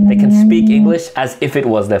language. They can speak English as if it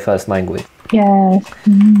was their first language. Yes.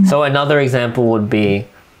 So another example would be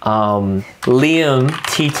Liam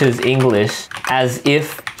teaches English as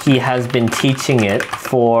if he has been teaching it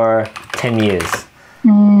for 10 years.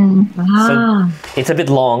 So it's a bit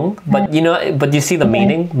long, but you see the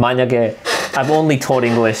meaning. 만약에 I've only taught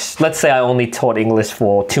English, let's say I only taught English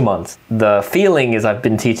for 2 months. The feeling is I've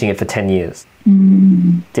been teaching it for 10 years. Do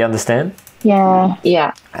you understand? Yeah.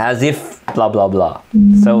 As if blah, blah, blah.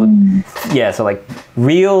 So like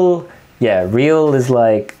real is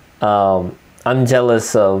like, I'm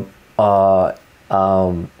jealous of,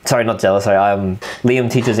 Liam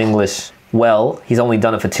teaches English well. He's only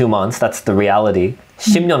done it for 2 months. That's the reality.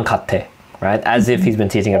 10년 같아. Right, as if he's been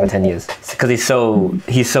teaching it for 10 years, because he's so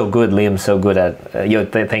good. Liam's so good at.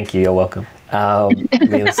 Thank you. You're welcome.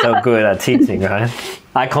 Liam's so good at teaching. Right,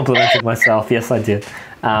 I complimented myself. Yes, I did.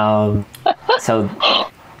 So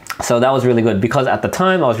that was really good because at the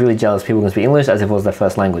time I was really jealous people can speak English as if it was their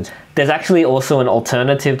first language. There's actually also an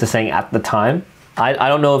alternative to saying at the time. I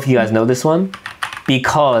don't know if you guys know this one,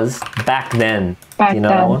 because back then. You know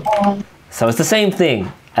that one? So it's the same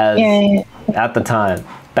thing as at the time.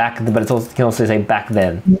 But you can also say back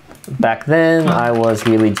then. Back then, I was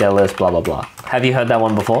really jealous, blah, blah, blah. Have you heard that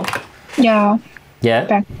one before? Yeah. Yeah?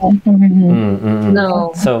 Back then.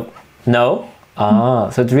 No. So, no?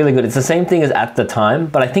 So it's really good. It's the same thing as at the time,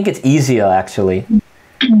 but I think it's easier, actually.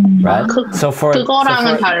 Right?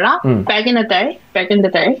 그거랑은 달라? Back in the day?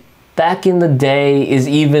 Back in the day is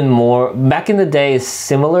even more... Back in the day is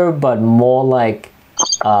similar, but more like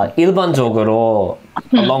일반적으로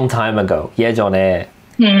a long time ago. 예전에.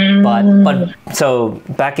 But so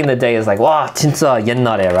back in the day is like 와 진짜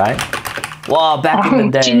옛날에, right? 와 back in the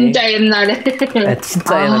day. 진짜 옛날에.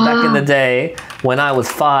 진짜 옛날에. Back in the day when I was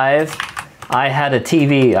 5, I had a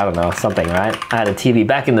TV. I don't know, something, right? I had a TV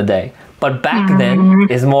back in the day. But back then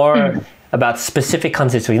is more about specific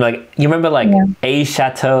concepts. Like you remember like a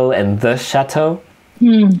chateau and the chateau.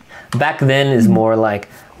 Back then is more like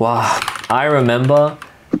wow. I remember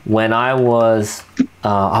when I was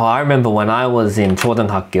in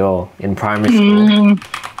초등학교, in primary school.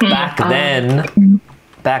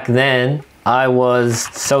 Back then, I was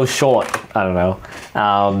so short. I don't know.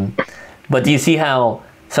 But do you see how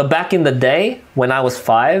So back in the day, when I was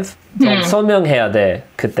 5, 좀 설명해야 돼,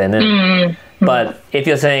 그때는. But if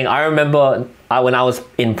you're saying, I remember when I was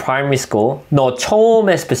in primary school, 너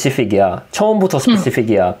처음에 specific이야. 처음부터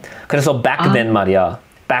specific이야. 그래서 back then 말이야.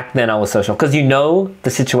 Back then I was social. Because you know the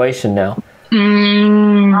situation now.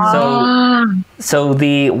 So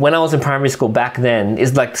when I was in primary school back then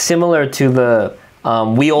is like similar to the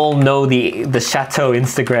we all know the chateau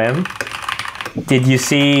Instagram. Did you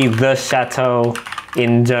see the chateau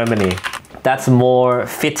in Germany? That's more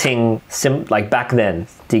fitting like back then.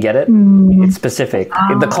 Do you get it? It's specific.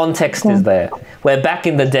 The context is there. Where back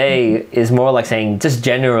in the day is more like saying just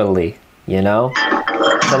generally, you know?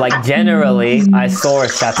 So like generally I saw a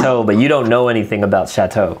chateau, but you don't know anything about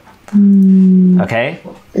chateau. Okay?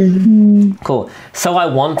 Cool. So I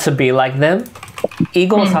want to be like them.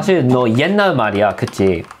 이거 사실 너 옛날 말이야,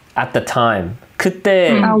 그치? At the time.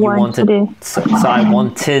 그때 you wanted. So I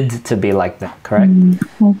wanted to be like them, correct?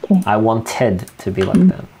 Okay. I wanted to be like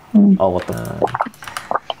them. Oh, what the? Oh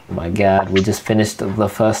my God, we just finished the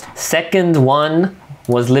first. Second one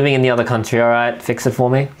was living in the other country. All right, fix it for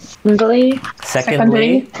me.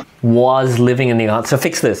 Secondly, was living in the other. So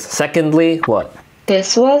fix this. Secondly, what?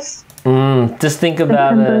 This was Just think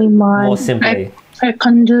about it more simply.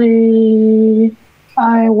 Secondly,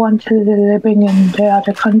 I want to be living in the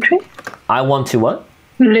other country. I want to what?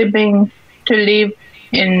 To live in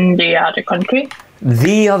the other country.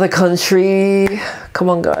 The other country. Come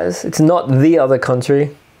on, guys. It's not the other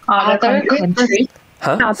country. Other country.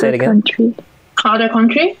 Huh? Say it again. Country. Other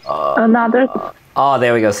country. Another. Oh,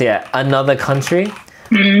 there we go. So yeah, another country.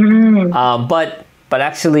 But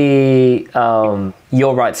actually,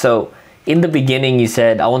 you're right. So in the beginning, you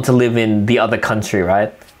said I want to live in the other country,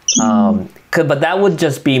 right? But that would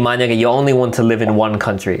just be 만약에 you only want to live in one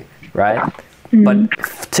country, right? But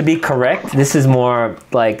to be correct, this is more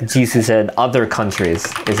like Jisoo said, other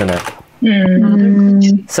countries, isn't it?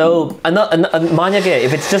 So 만약에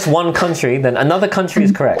if it's just one country, then another country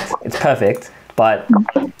is correct. It's perfect. But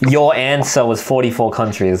your answer was 44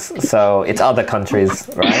 countries, so it's other countries,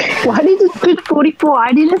 right? Why did you put 44?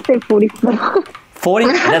 I didn't say 44. 40.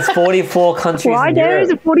 That's 44 countries. Why in there is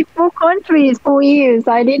Europe. 44 countries for years?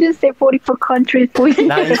 I didn't say 44 countries for years.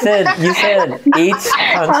 Now you said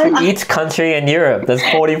each country in Europe. That's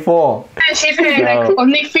 44. She said like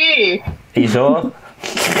only few. Are you sure?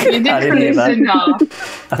 You didn't listen now.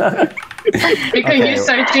 Because you're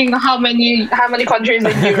searching how many countries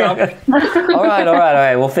in Europe. All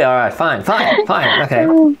right. We'll fit. All right, fine. Okay.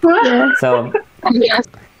 So.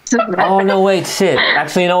 Oh no! Wait, shit.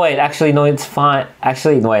 Actually, no. Wait. Actually, no. It's fine.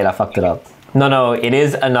 Actually, no. Wait. I fucked it up. No. It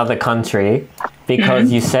is another country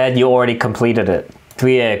because you said you already completed it.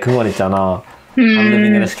 뒤에 그거 있잖아. I'm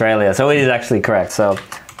living in Australia, so it is actually correct. So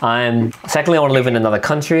secondly, I want to live in another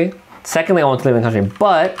country. Secondly, I want to live in a country.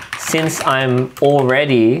 But since I'm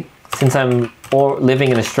living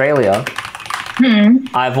in Australia,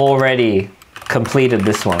 I've already completed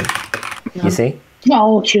this one. You see?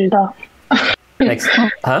 길다. Next,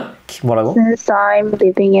 huh? 뭐라고? Since I'm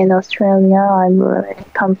living in Australia, I'm already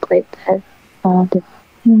completed.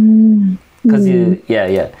 Because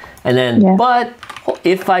yeah. And then, but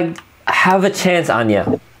if I have a chance, 아니야.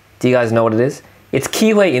 Do you guys know what it is? It's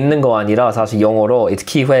기회 있는 거 아니라 사실 영어로 it's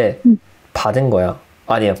기회 받은 거야.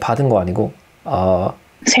 아니야, 받은 거 아니고.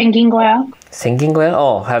 생긴 거야? 생긴 거야?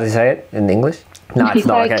 Oh, how do you say it in English? No, it's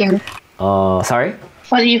not. Okay. Sorry?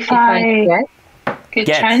 What if I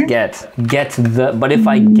Get the. But if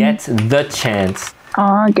I get the chance,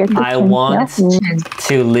 I want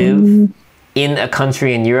to live in a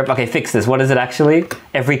country in Europe. Okay, fix this. What is it actually?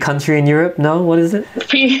 Every country in Europe? No, what is it?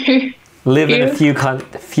 Live in a few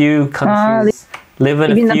countries. Live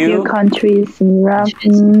in a few countries in Europe.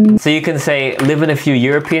 So you can say live in a few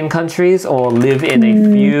European countries or live in a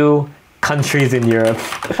few countries in Europe.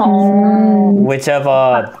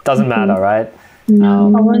 Whichever, doesn't matter, right?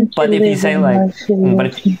 But if you say like,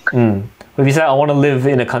 if you say I want to live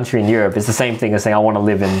in a country in Europe, it's the same thing as saying I want to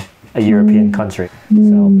live in a European country.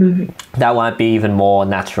 So that might be even more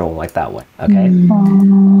natural like that way. Okay.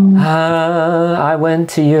 I went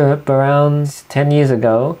to Europe around 10 years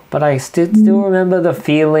ago, but I still remember the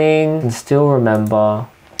feeling and still remember.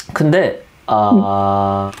 근데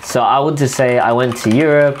so I would just say I went to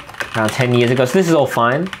Europe around 10 years ago. So this is all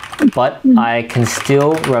fine, but I can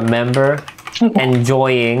still remember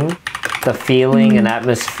enjoying the feeling and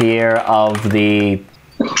atmosphere of the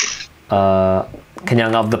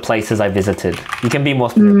그냥 of the places I visited. You can be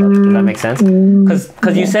more specific. Does that make sense? Because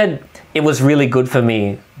you said it was really good for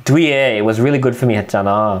me. 뒤에 it was really good for me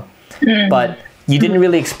했잖아. But you didn't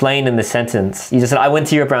really explain in the sentence. You just said I went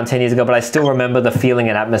to Europe around 10 years ago, but I still remember the feeling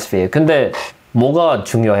and atmosphere. 근데 뭐가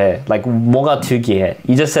중요해? Like 뭐가 특이해?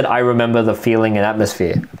 You just said I remember the feeling and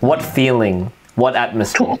atmosphere. What feeling? What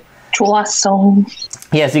atmosphere? 좋았어.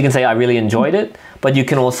 Yes, you can say I really enjoyed it, but you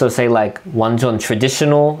can also say like 완전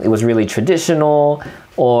traditional. It was really traditional,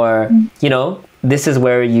 or you know, this is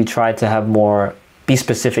where you try to have more be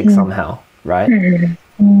specific somehow, right?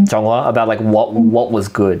 정화 about like what was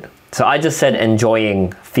good. So I just said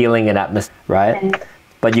enjoying, feeling an atmosphere, right?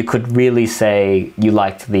 But you could really say you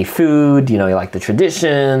liked the food, you know, you liked the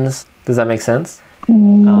traditions. Does that make sense?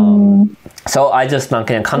 So I just 난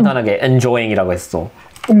그냥 간단하게 enjoying이라고 했어.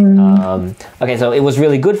 Okay, so it was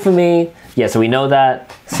really good for me. Yeah, so we know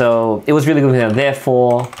that. So it was really good for me.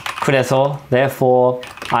 Therefore, 그래서, therefore,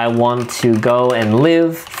 I want to go and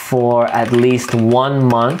live for at least 1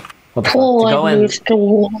 month. What the fuck? To go and,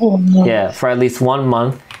 yeah, for at least 1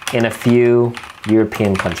 month in a few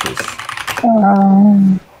European countries.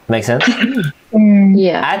 Make sense?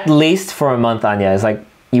 Yeah. At least for a month, Anya. It's like,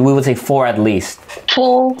 we would say for at least.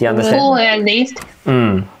 For, Do you understand? for at least.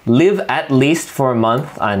 Live at least for a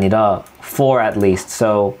month, 아니라 for at least.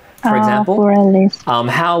 So, for example, for at least.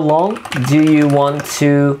 how long do you want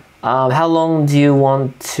to? How long do you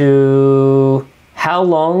want to? How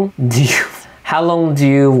long do you? How long do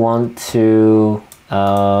you want to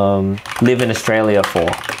live in Australia for?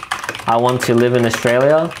 I want to live in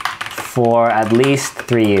Australia for at least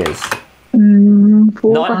 3 years.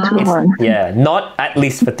 Not at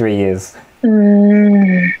least for 3 years.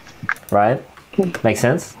 Right? Make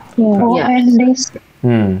sense? Yeah. At least.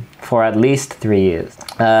 For at least 3 years.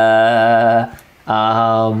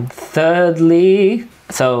 Thirdly,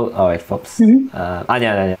 so oh wait, whoops.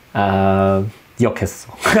 아니야. 욕했어.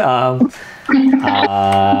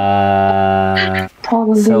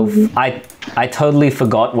 So I totally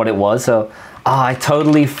forgot what it was. So I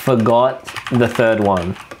totally forgot the third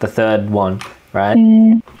one. The third one, right?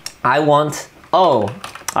 I want. Oh,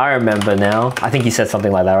 I remember now. I think you said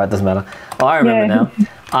something like that, right? Doesn't matter. Oh, I remember now.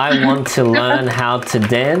 I want to learn how to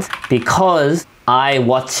dance because I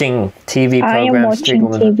watching TV I am programs. watching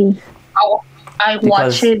TV. I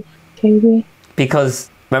watch it. TV. Because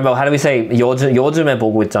remember, how do we say 요즘에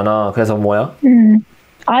보고 있잖아. 그래서 뭐야?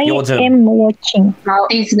 I 요즘. am watching.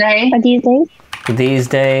 These days. These days? These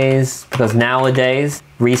days, because nowadays,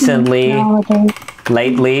 recently, Nowadays.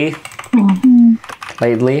 lately,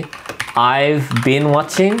 I've been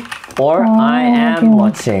watching or I am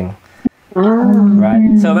watching.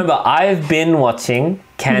 Right. So remember, I've been watching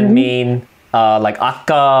can mean like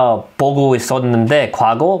아까 보고 있었는데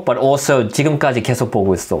과거, but also 지금까지 계속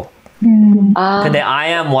보고 있어. 근데 I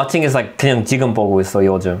am watching is like 그냥 지금 보고 있어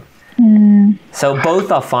요즘. So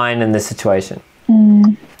both are fine in this situation.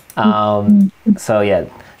 So yeah,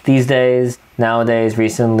 these days, nowadays,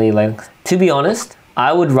 recently, like to be honest,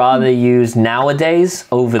 I would rather use nowadays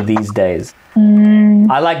over these days.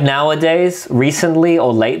 I like nowadays, recently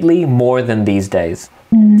or lately more than these days,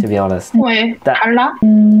 to be honest. 왜? 달라?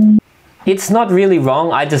 It's not really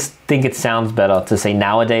wrong. I just think it sounds better to say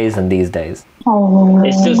nowadays than these days.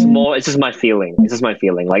 It's just more. It's just my feeling. It's just my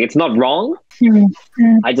feeling. Like it's not wrong.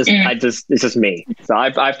 It's just me. So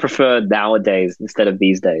I prefer nowadays instead of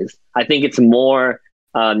these days. I think it's more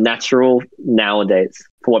natural nowadays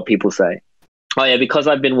for what people say. Oh yeah, because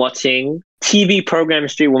I've been watching TV program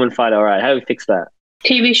Street Woman Fighter. All right, how do we fix that?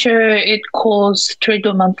 TV show it calls Street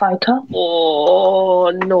Woman Fighter.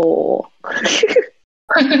 Oh no.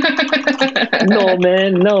 No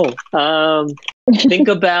man, no. Think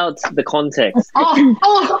about the context.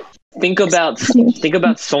 Think about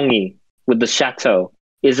Songi with the chateau.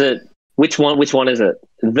 Is it which one is it?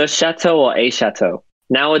 The chateau or a chateau?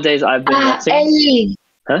 Nowadays I've been watching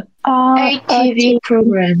A TV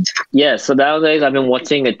program. Yeah, so nowadays I've been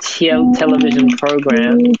watching a television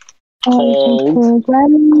program called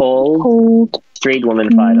Street Woman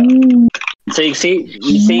Fighter. So you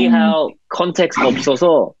see how context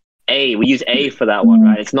없어서 A, we use A for that one,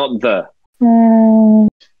 right? It's not the.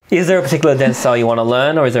 Is there a particular dance style you want to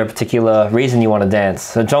learn, or is there a particular reason you want to dance?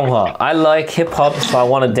 So Jonghwa, I like hip hop, so I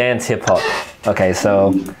want to dance hip hop. Okay,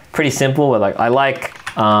 so pretty simple. But like I like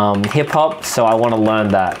hip hop, so I want to learn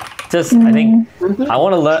that. Just I think I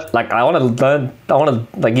want to learn. Like I want to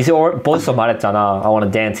you see 벌써 말했잖아. I want to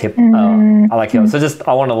dance hip. I like hip hop, so just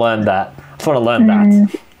I want to learn that. I just want to learn that.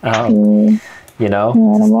 You know,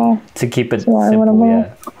 to keep it simple. Yeah.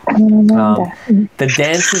 The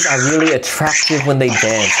dances are really attractive when they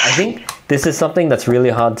dance. I think this is something that's really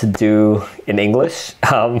hard to do in English.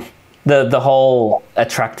 The whole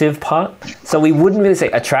attractive part. So we wouldn't really say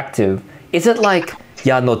attractive. Is it like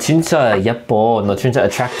야, 너 진짜 예뻐. 너 진짜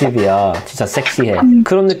attractive이야. 진짜 섹시해.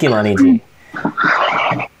 그런 느낌 아니지.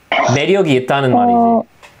 매력이 있다는 말이지.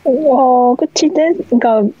 그치.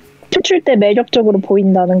 그러니까 춤출 때 매력적으로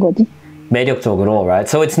보인다는 거지. 매력적으로, right?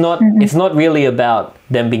 So it's not really about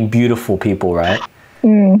them being beautiful people, right?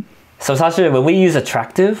 So 사실 when we use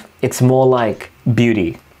attractive, it's more like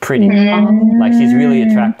beauty, pretty. Like she's really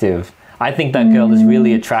attractive. I think that girl is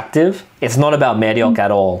really attractive. It's not about 매력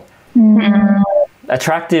at all.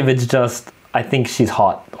 Attractive, it's just I think she's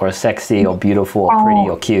hot or sexy or beautiful or pretty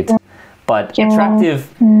or cute. But attractive,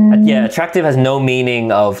 attractive has no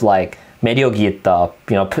meaning of like 매력이 있다,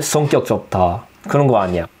 성격 좋다. 그런 거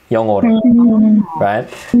아니야. 영어로. Right?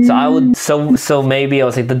 So maybe I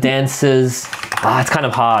was like the dances, it's kind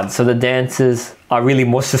of hard. So the dances are really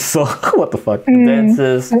멋있어. What the fuck? The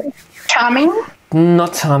dances. Charming?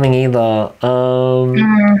 Not charming either.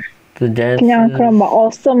 The dances. 그냥 그런 막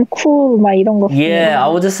awesome, cool 막 이런 거. Yeah, I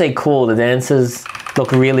would just say cool. The dancers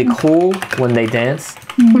look really cool when they dance.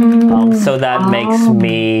 So that makes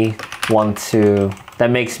me want to. That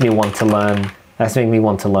makes me want to learn. That's making me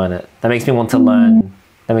want to learn it. That makes me want to learn.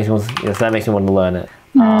 That makes me want to learn it.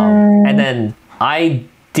 And then I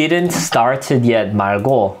didn't start it yet.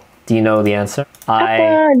 말고. Do you know the answer?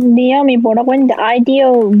 아까 리암이 뭐라고 했는데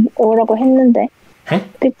아이디어라고 했는데. 에?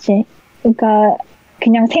 그치? 그러니까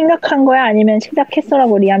그냥 생각한 거야 아니면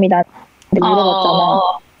시작했어라고 리암이 나한테 물어봤잖아.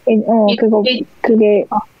 그게.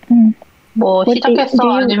 뭐 시작했어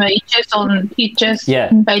아니면 it just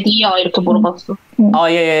idea 이렇게 물어봤어. Oh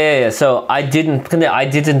yeah. So I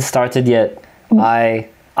didn't start it yet. I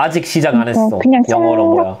아직 시작 안 했어. 그냥 영어로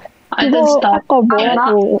뭐야? I didn't start. 아까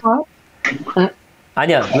뭐라고?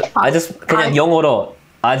 아니야. 그냥 영어로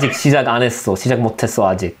아직 시작 안 했어. 시작 못 했어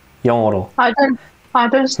아직. 영어로. I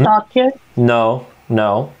didn't start yet. No.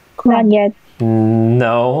 Not yet.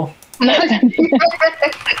 No.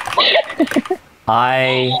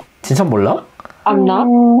 I 진짜 몰라? I'm not.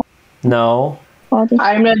 No.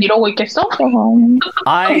 알면 이러고 있겠어?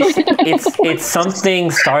 It's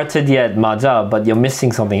something started yet 맞아, but you're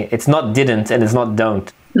missing something. It's not didn't and it's not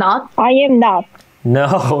don't. Not? I am not.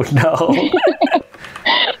 No.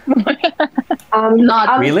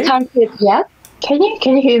 Not really? Started yet? Can you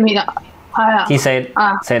hear me? Can you say it?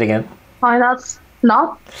 Say it again.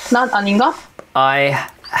 Not 아닌가? I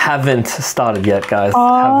haven't started yet, guys.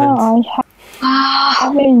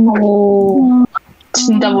 하ven't.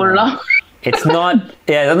 진짜 몰라. It's not.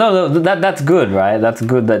 Yeah, no. That's good, right? That's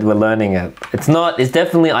good that we're learning it. It's not. It's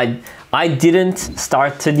definitely. I didn't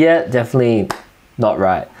start it yet. Definitely not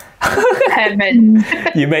right. Haven't.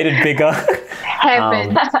 You made it bigger.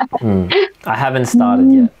 Haven't. I haven't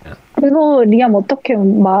started yet. 그리고 리암 어떻게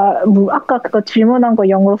아까 그거 질문한 거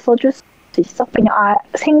영어로 써줄 수 있어? 그냥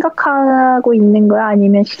생각하고 있는 거야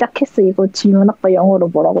아니면 시작했어 이거 질문 아까 영어로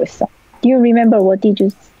뭐라고 했어? Do you remember what did you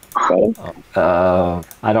say?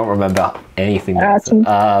 I don't remember anything.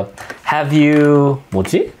 Have you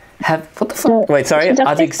뭐지? What the fuck? Wait, sorry.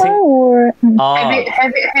 아직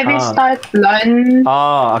Have you started learning?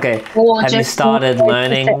 Oh, okay. Have you started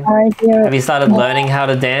learning? Have you started learning how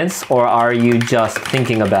to dance, or are you just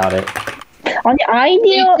thinking about it? 아니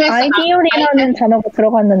아이디어라는 단어가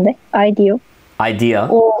들어갔는데 idea.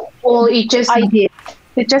 Or it just idea.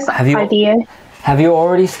 It's just idea. Have you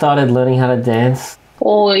already started learning how to dance?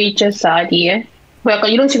 Or it just idea. 뭐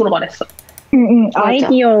약간 이런 식으로 말했어.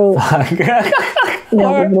 아이디어라고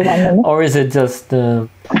물어봤는데. Or is it just an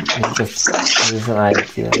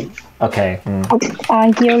idea? Okay.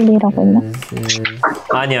 아이디어라고 했나?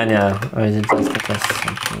 아니야. Or is it just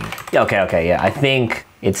something? Yeah, okay. Yeah, I think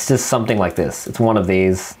it's just something like this. It's one of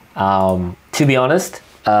these. To be honest,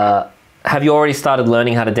 have you already started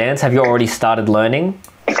learning how to dance? Have you already started learning?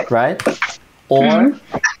 Right? Or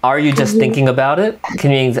are you just thinking about it?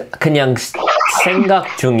 그냥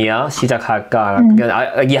생각 중이야. 시작할까?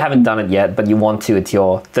 You haven't done it yet, but you want to. It's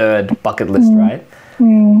your third bucket list, right?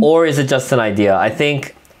 Or is it just an idea? I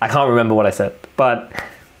can't remember what I said, but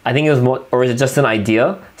I think it was more, or is it just an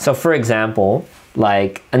idea? So for example,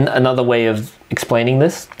 like another way of explaining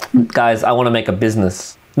this, guys, I want to make a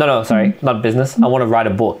business. No, sorry, not business. I want to write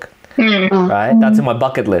a book, right? That's in my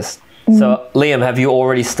bucket list. So Liam, have you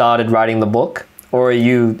already started writing the book, or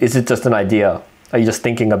is it just an idea? Are you just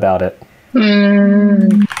thinking about it?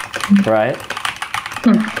 Right?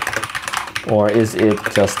 Or is it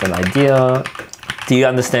just an idea? Do you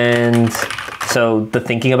understand? So the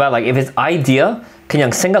thinking about, like, if it's idea,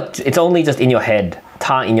 그냥 생각, it's only just in your head,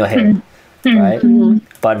 다 in your head, right?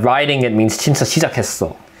 But writing it means 진짜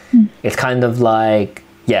시작했어. It's kind of like,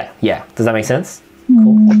 yeah. Does that make sense?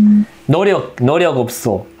 Cool. 노력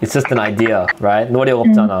없어. It's just an idea, right? 노력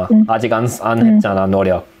없잖아. 아직 안 했잖아,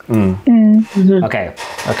 노력. Okay.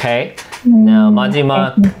 Now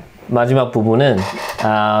마지막 부분은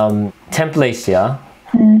템플릿이야.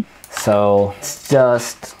 So let's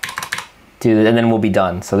just do, and then we'll be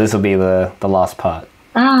done. So this will be the last part.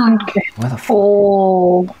 Okay. Where the fuck?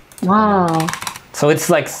 Oh, wow. So it's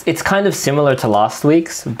like, it's kind of similar to last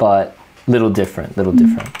week's, but little different.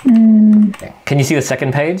 Okay. Can you see the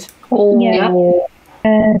second page? Oh. Yeah.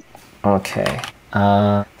 Okay.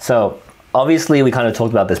 So obviously we kind of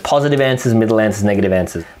talked about this: positive answers, middle answers, negative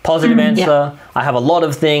answers. Positive answer, I have a lot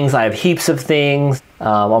of things, I have heaps of things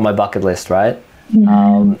on my bucket list, right?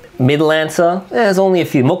 Middle answer, there's only a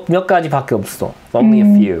few. 몇 가지밖에 없어. Only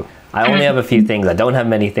a few. I only have a few things. I don't have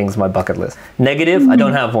many things on my bucket list. Negative, I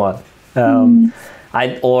don't have one.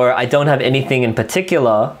 I don't have anything in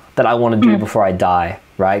particular that I want to do before I die,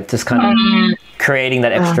 right? Just kind of creating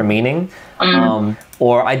that extra meaning.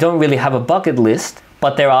 Or I don't really have a bucket list,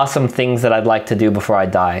 but there are some things that I'd like to do before I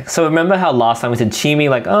die. So remember how last time we said 취미,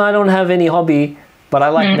 like, oh, I don't have any hobby, but I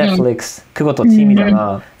like Netflix. 그것도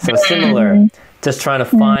취미잖아. So similar, just trying to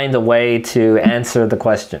find a way to answer the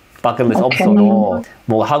question. bucket list 없어도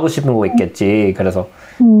뭐 하고 싶은 거 있겠지. 그래서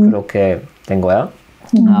그렇게 된 거야.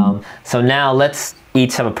 So now let's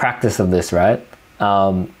each have a practice of this, right?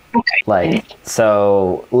 Like,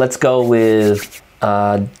 so let's go with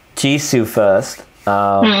Jisoo first.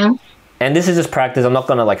 And this is just practice. I'm not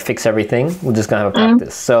gonna like fix everything. We're just gonna have a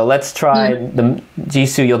practice. So let's try the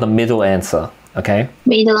Jisoo. You're the middle answer, okay?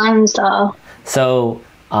 Middle answer. So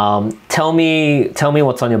tell me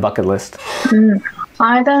what's on your bucket list.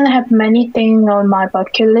 I don't have many things on my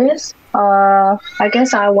bucket list. I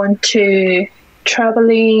guess I want to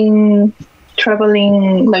traveling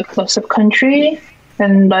like lots of country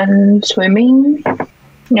and learn swimming.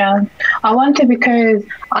 Yeah, I want to because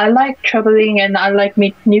I like traveling and I like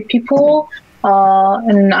meet new people.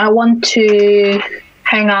 And I want to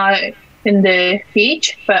hang out in the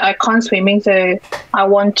beach, but I can't swimming, so I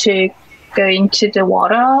want to go into the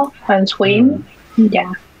water and swim.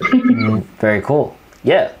 Yeah. Very cool.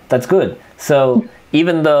 Yeah, that's good. So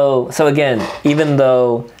even though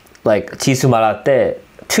like 지수 말할 때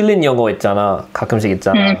틀린 영어 있잖아, 가끔씩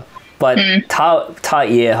있잖아. But 다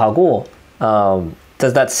이해하고.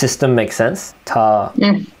 Does that system make sense? 다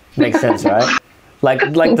makes sense, right? Like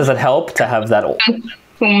does it help to have that?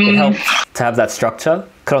 It helps to have that structure.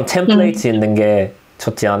 그런 템플레이트 있는 게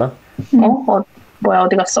좋지 않아? 뭐야,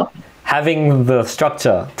 어디 갔어? Having the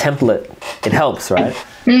structure, template, it helps, right?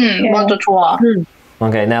 먼저 좋아.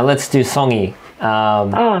 Okay, now let's do 성이.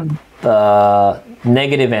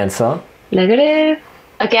 Negative answer. Negative?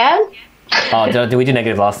 Again? Oh, did we do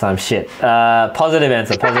negative last time? Shit. Positive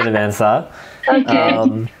answer.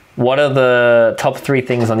 Okay. What are the top 3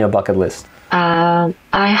 things on your bucket list? I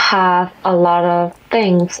have a lot of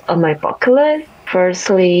things on my bucket list.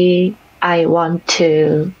 Firstly, I want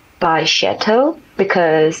to buy chateau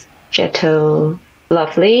because chateau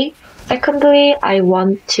lovely. Secondly, I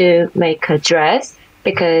want to make a dress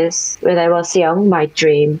because when I was young, my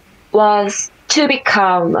dream was to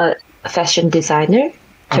become a fashion designer.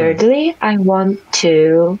 Thirdly, I want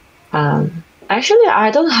to actually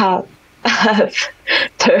I don't have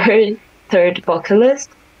third bucket list.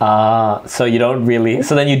 So you don't really.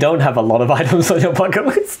 So then you don't have a lot of items on your bucket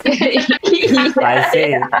list.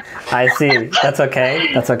 I see. That's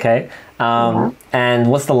okay. And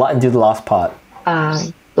what's do the last part?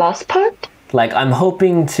 Last part? Like I'm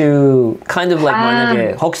hoping to kind of like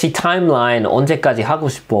만약에 혹시 timeline 언제까지 하고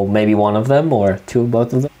싶어? Maybe one of them or two,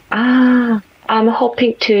 both of them. I'm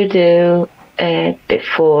hoping to do it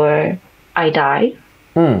before I die.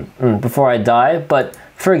 Before I die, but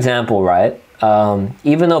for example, right?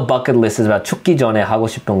 Even though bucket list is about 죽기 전에 하고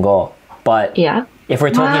싶은 거, but if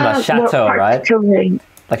we're talking about chateau, right?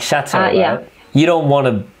 Like chateau, right? You don't want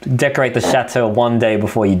to decorate the chateau one day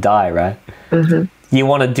before you die, right? You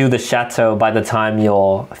want to do the chateau by the time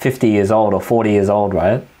you're 50 years old or 40 years old,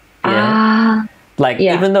 right? Like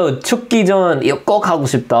even though 죽기 전 이거 꼭 하고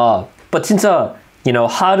싶다, but 진짜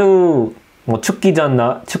하루 뭐 죽기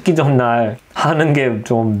전날 하는 게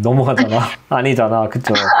좀 너무하잖아. 아니잖아,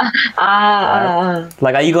 그쵸? Right?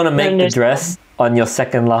 Like, are you gonna make the dress on your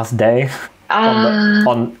second last day?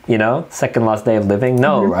 On second last day of living?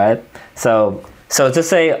 No, right? So to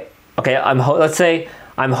say, okay, let's say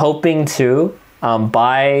I'm hoping to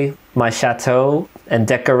buy my chateau and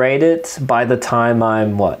decorate it by the time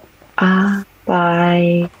I'm what?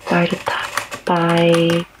 By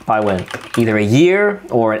when? Either a year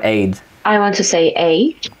or an age. I want to say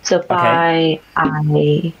age. So by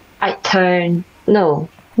I turn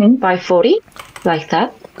by 40, like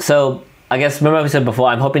that. So I guess remember we said before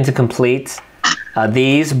I'm hoping to complete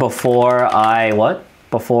these before I what?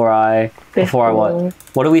 Before I what?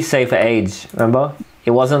 What do we say for age? Remember?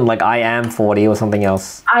 It wasn't like I am 40 or something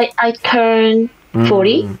else. I turn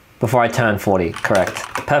 40. Before I turn 40, correct.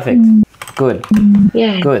 Perfect. Good.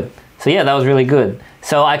 Yeah. Good. So yeah, that was really good.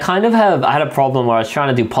 So I kind of I had a problem where I was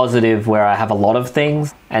trying to do positive where I have a lot of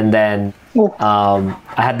things, and then I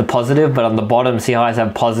had the positive, but on the bottom, see how I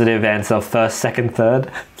have positive answer first, second, third?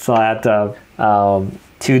 So I had to have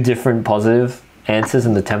 2 different positive answers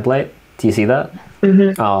in the template. Do you see that?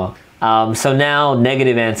 Oh. So now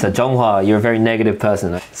negative answer. Jonghwa, you're a very negative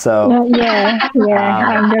person. So I'm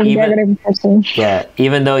a negative person. yeah,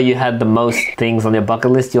 even though you had the most things on your bucket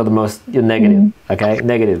list, you're negative. Okay,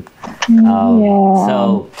 negative.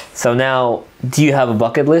 So now, do you have a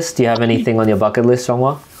bucket list? Do you have anything on your bucket list,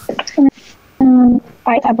 Jonghwa?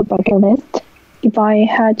 I have a bucket list. If I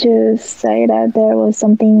had to say that there was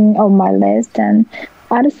something on my list, then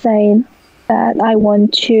I'd say that I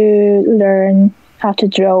want to learn how to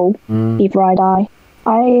draw before I die.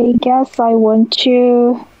 I guess I want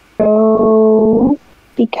to draw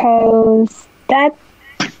because that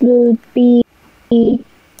would be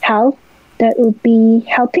helping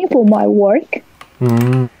for my work.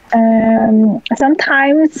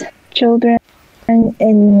 Sometimes children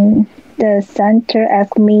in the center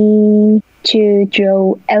ask me to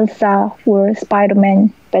draw Elsa or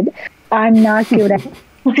Spider-Man, but I'm not good at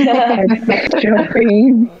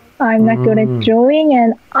drawing. I'm not good at drawing,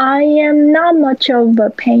 and I am not much of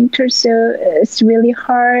a painter, so it's really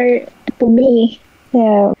hard for me.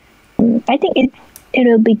 So I think it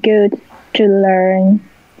will be good to learn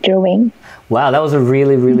drawing. Wow, that was a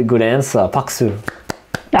really, really good answer. Paksu.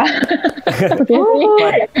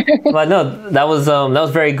 But no, that was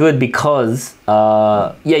very good because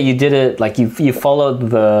you did it like you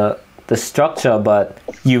followed the structure, but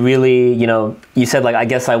you really, you said like, I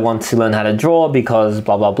guess I want to learn how to draw because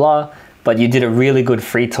blah blah blah, but you did a really good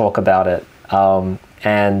free talk about it,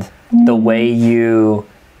 and the way you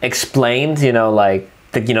explained, like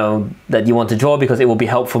that you want to draw because it will be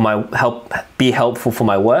helpful for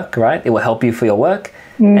my work, right? It will help you for your work.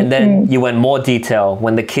 And then you went more detail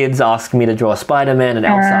when the kids asked me to draw Spider-Man and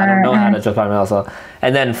Elsa. I don't know how to draw Spider-Man and Elsa.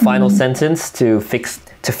 And then final sentence to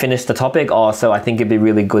finish the topic. So I think it'd be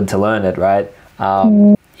really good to learn it, right?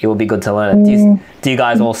 It would be good to learn it. Do you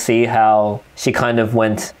guys all see how she kind of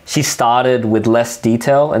she started with less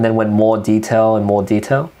detail and then went more detail and more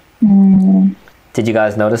detail? Did you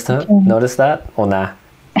guys notice that or nah?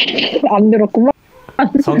 안 들었구만.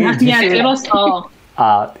 성희, 아니야, 들었어.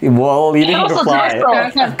 Well, you didn't reply.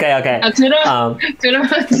 들었어. Okay.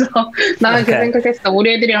 들으면서 나는 그 생각했어.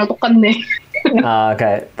 우리 애들이랑 똑같네.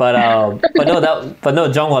 Okay, but no,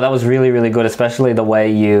 Jonghwa, that was really, really good, especially the way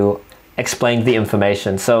you explained the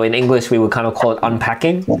information. So in English, we would kind of call it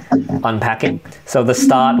unpacking. So the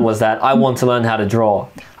start was that I want to learn how to draw.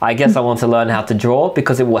 I guess I want to learn how to draw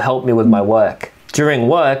because it will help me with my work. During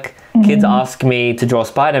work, kids ask me to draw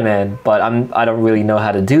Spider-Man, but I don't really know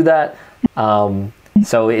how to do that.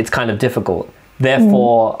 So it's kind of difficult.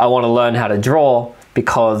 Therefore, I want to learn how to draw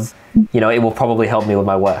because, it will probably help me with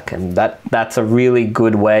my work. And that's a really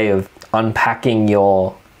good way of unpacking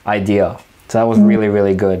your idea. So that was really,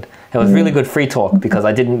 really good. It was really good free talk because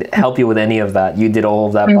I didn't help you with any of that. You did all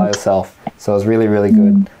of that by yourself. So it was really, really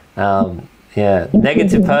good.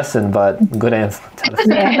 Negative person, but good answer.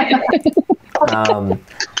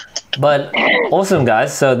 But awesome,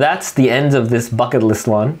 guys. So that's the end of this bucket list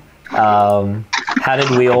one. How did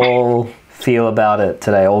we all feel about it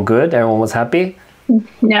today? All good? Everyone was happy?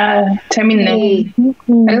 Yeah, 재밌네.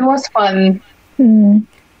 It was fun.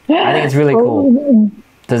 I think it's really cool.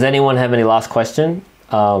 Does anyone have any last question?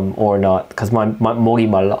 Or not? Because my 목이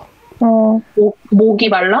말라. 목이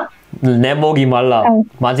말라? 내 목이 말라.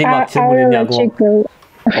 마지막 질문이냐고.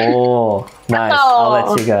 Oh, nice. I'll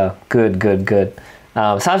let you go. Good.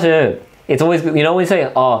 사실, it's always good. When you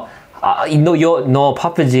say, no,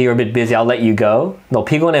 바쁘지, you're a bit busy, I'll let you go. 너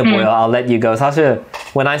피곤해 보여, I'll let you go. 사실,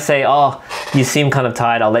 when I say, you seem kind of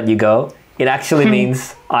tired, I'll let you go, it actually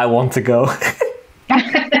means I want to go.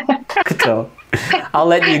 그쵸? I'll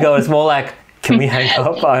let you go. It's more like, can we hang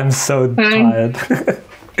up? I'm so tired.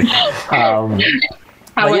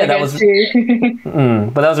 But yeah, that was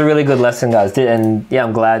but that was a really good lesson, guys. And yeah,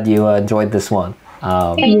 I'm glad you enjoyed this one.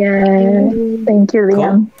 Thank you, Liam.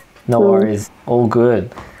 Cool. No worries. All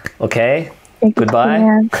good. Okay.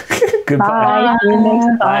 Goodbye. Goodbye. Bye. See you next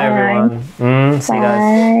time. Bye, everyone. See you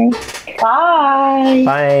guys. Bye. Bye.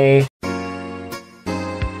 Bye.